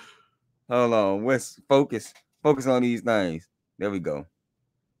 hold on. Let's focus on these things. There we go.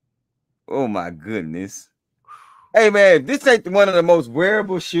 Oh my goodness. Hey man, this ain't one of the most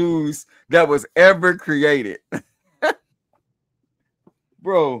wearable shoes that was ever created.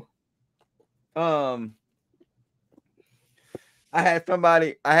 Bro. I had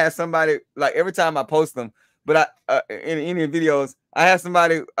somebody like every time I post them, but I in any videos, I had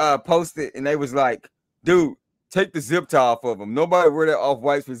somebody post it and they was like, dude, take the zip tie off of them. Nobody wear that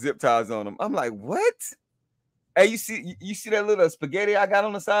off-whites with zip ties on them. I'm like, what? Hey, you see that little spaghetti I got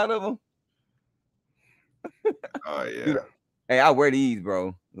on the side of them? Oh yeah. Dude, hey, I wear these,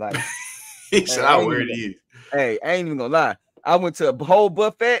 bro. Like he said I wear these. Hey, I ain't even gonna lie. I went to a whole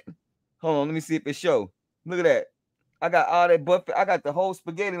buffet. Hold on, let me see if it show. Look at that. I got all that buffet. I got the whole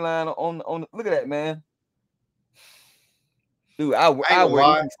spaghetti line on. Look at that, man. Dude, I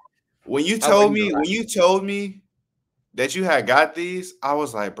wear these. When you told me that you had got these, I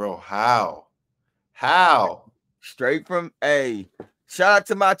was like, bro, how? Straight from shout out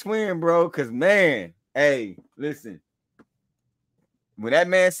to my twin, bro. Cause man, hey, listen. When that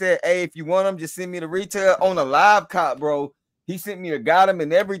man said, hey, if you want them, just send me the retail on a live cop, bro. He sent me got them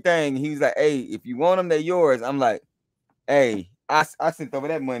and everything. He's like, hey, if you want them, they're yours. I'm like, hey, I sent over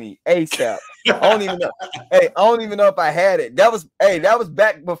that money ASAP. I don't even know. Hey, I don't even know if I had it. That was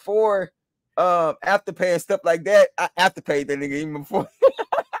back before Afterpay and stuff like that. I Afterpaid that nigga even before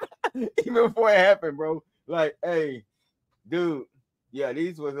it happened, bro. Like, hey, dude, yeah,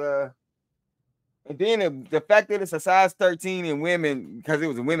 these was and then the fact that it's a size 13 in women because it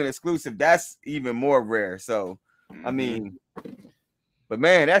was a women exclusive, that's even more rare. So, I mean, but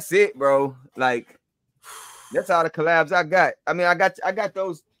man, that's it, bro. Like, that's all the collabs I got. I mean, I got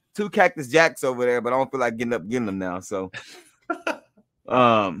those 2 Cactus Jacks over there, but I don't feel like getting them now. So,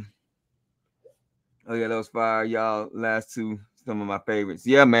 oh yeah, those fire, y'all. Last 2, some of my favorites.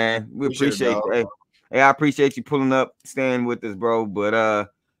 Yeah, man, we appreciate it. Hey, I appreciate you pulling up, staying with us, bro. But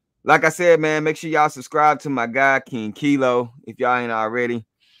like I said, man, make sure y'all subscribe to my guy King Kilo if y'all ain't already.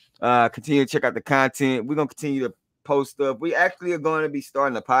 Continue to check out the content. We're gonna continue to post stuff. We actually are going to be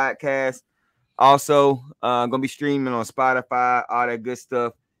starting a podcast. Also, gonna be streaming on Spotify, all that good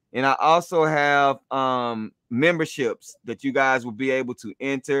stuff. And I also have memberships that you guys will be able to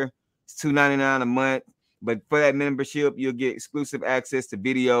enter. It's $2.99 a month. But for that membership, you'll get exclusive access to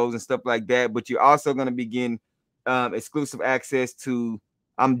videos and stuff like that. But you're also gonna be getting exclusive access to.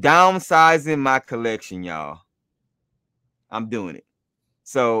 I'm downsizing my collection, y'all. I'm doing it.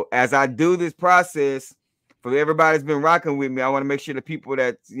 So as I do this process, for everybody's been rocking with me, I want to make sure the people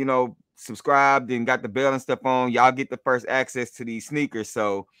that, you know, subscribed and got the bell and stuff on, y'all get the first access to these sneakers.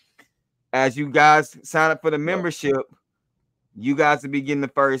 So as you guys sign up for the membership, you guys will be getting the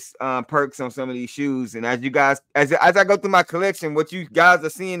first perks on some of these shoes. And as you guys, as I go through my collection, what you guys are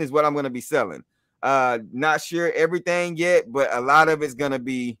seeing is what I'm going to be selling. Not sure everything yet, but a lot of it's gonna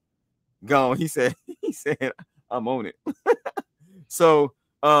be gone. He said I'm on it. So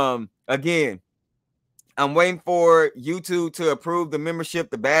again, I'm waiting for YouTube to approve the membership,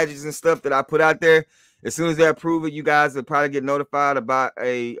 the badges and stuff that I put out there. As soon as they approve it, you guys will probably get notified about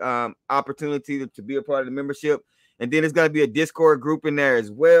a opportunity to be a part of the membership. And then it's gonna be a Discord group in there as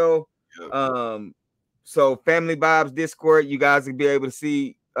well. So Family Vibes Discord, you guys will be able to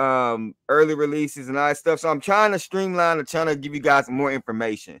see early releases and all that stuff. So I'm trying to streamline and trying to give you guys more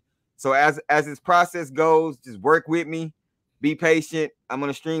information. So as this process goes, just work with me, be patient. I'm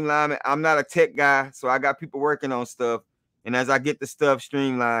gonna streamline it. I'm not a tech guy, so I got people working on stuff. And as I get the stuff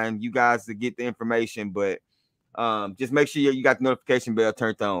streamlined, you guys to get the information. But just make sure you got the notification bell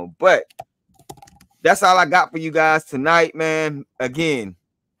turned on. But that's all I got for you guys tonight, man. Again,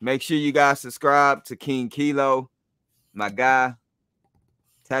 make sure you guys subscribe to King Kilo, my guy.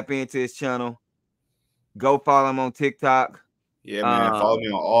 Tap into his channel. Go follow him on TikTok. Yeah, man. Follow me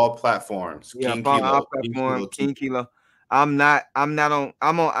on all platforms. Yeah, King follow Kilo. all platforms. King Kilo. I'm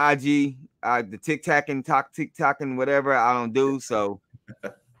on IG. The TikTok and whatever I don't do. So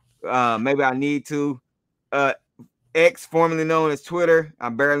Maybe I need to. X, formerly known as Twitter.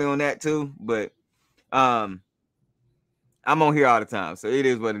 I'm barely on that too, but I'm on here all the time, so it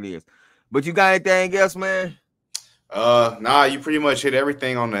is what it is. But you got anything else, man? Nah, you pretty much hit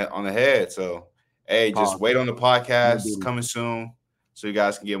everything on the head. So hey, just wait on the podcast. It's coming soon, so you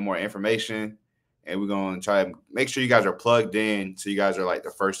guys can get more information. And we're gonna try to make sure you guys are plugged in, so you guys are like the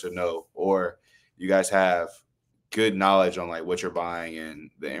first to know, or you guys have good knowledge on like what you're buying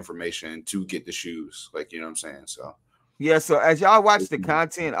and the information to get the shoes. Like, you know what I'm saying? So yeah. So as y'all watch the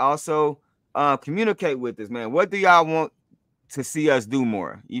content, also communicate with us, man. What do y'all want to see us do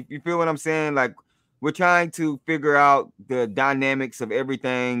more? You feel what I'm saying? Like, we're trying to figure out the dynamics of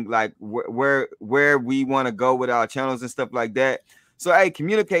everything, like where we want to go with our channels and stuff like that. So hey,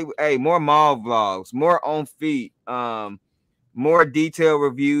 communicate. Hey, more mall vlogs, more on feet, more detailed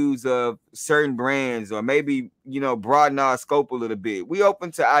reviews of certain brands, or maybe, you know, broaden our scope a little bit. We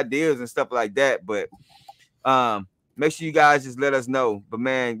open to ideas and stuff like that, but make sure you guys just let us know. But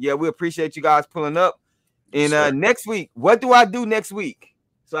man, yeah, we appreciate you guys pulling up. And next week, what do I do next week?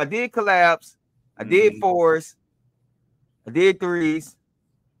 So I did collabs, I did 4s, I did 3s.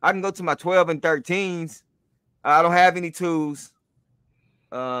 I can go to my 12 and 13s. I don't have any 2s.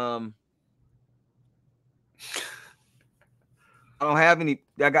 I don't have any.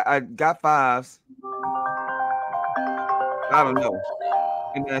 I got 5s. I don't know.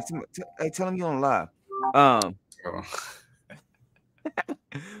 And hey, tell them you on live. But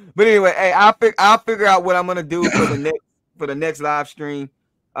anyway, hey, I'll figure out what I'm gonna do for the next live stream.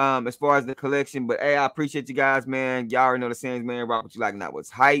 As far as the collection. But hey, I appreciate you guys, man. Y'all already know the sayings, man. Rock what you like, not what's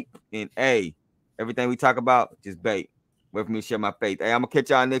hype. And hey, everything we talk about, just bait. Wait for me to share my faith. Hey, I'm gonna catch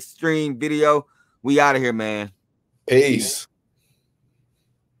y'all next stream video. We out of here, man. Peace.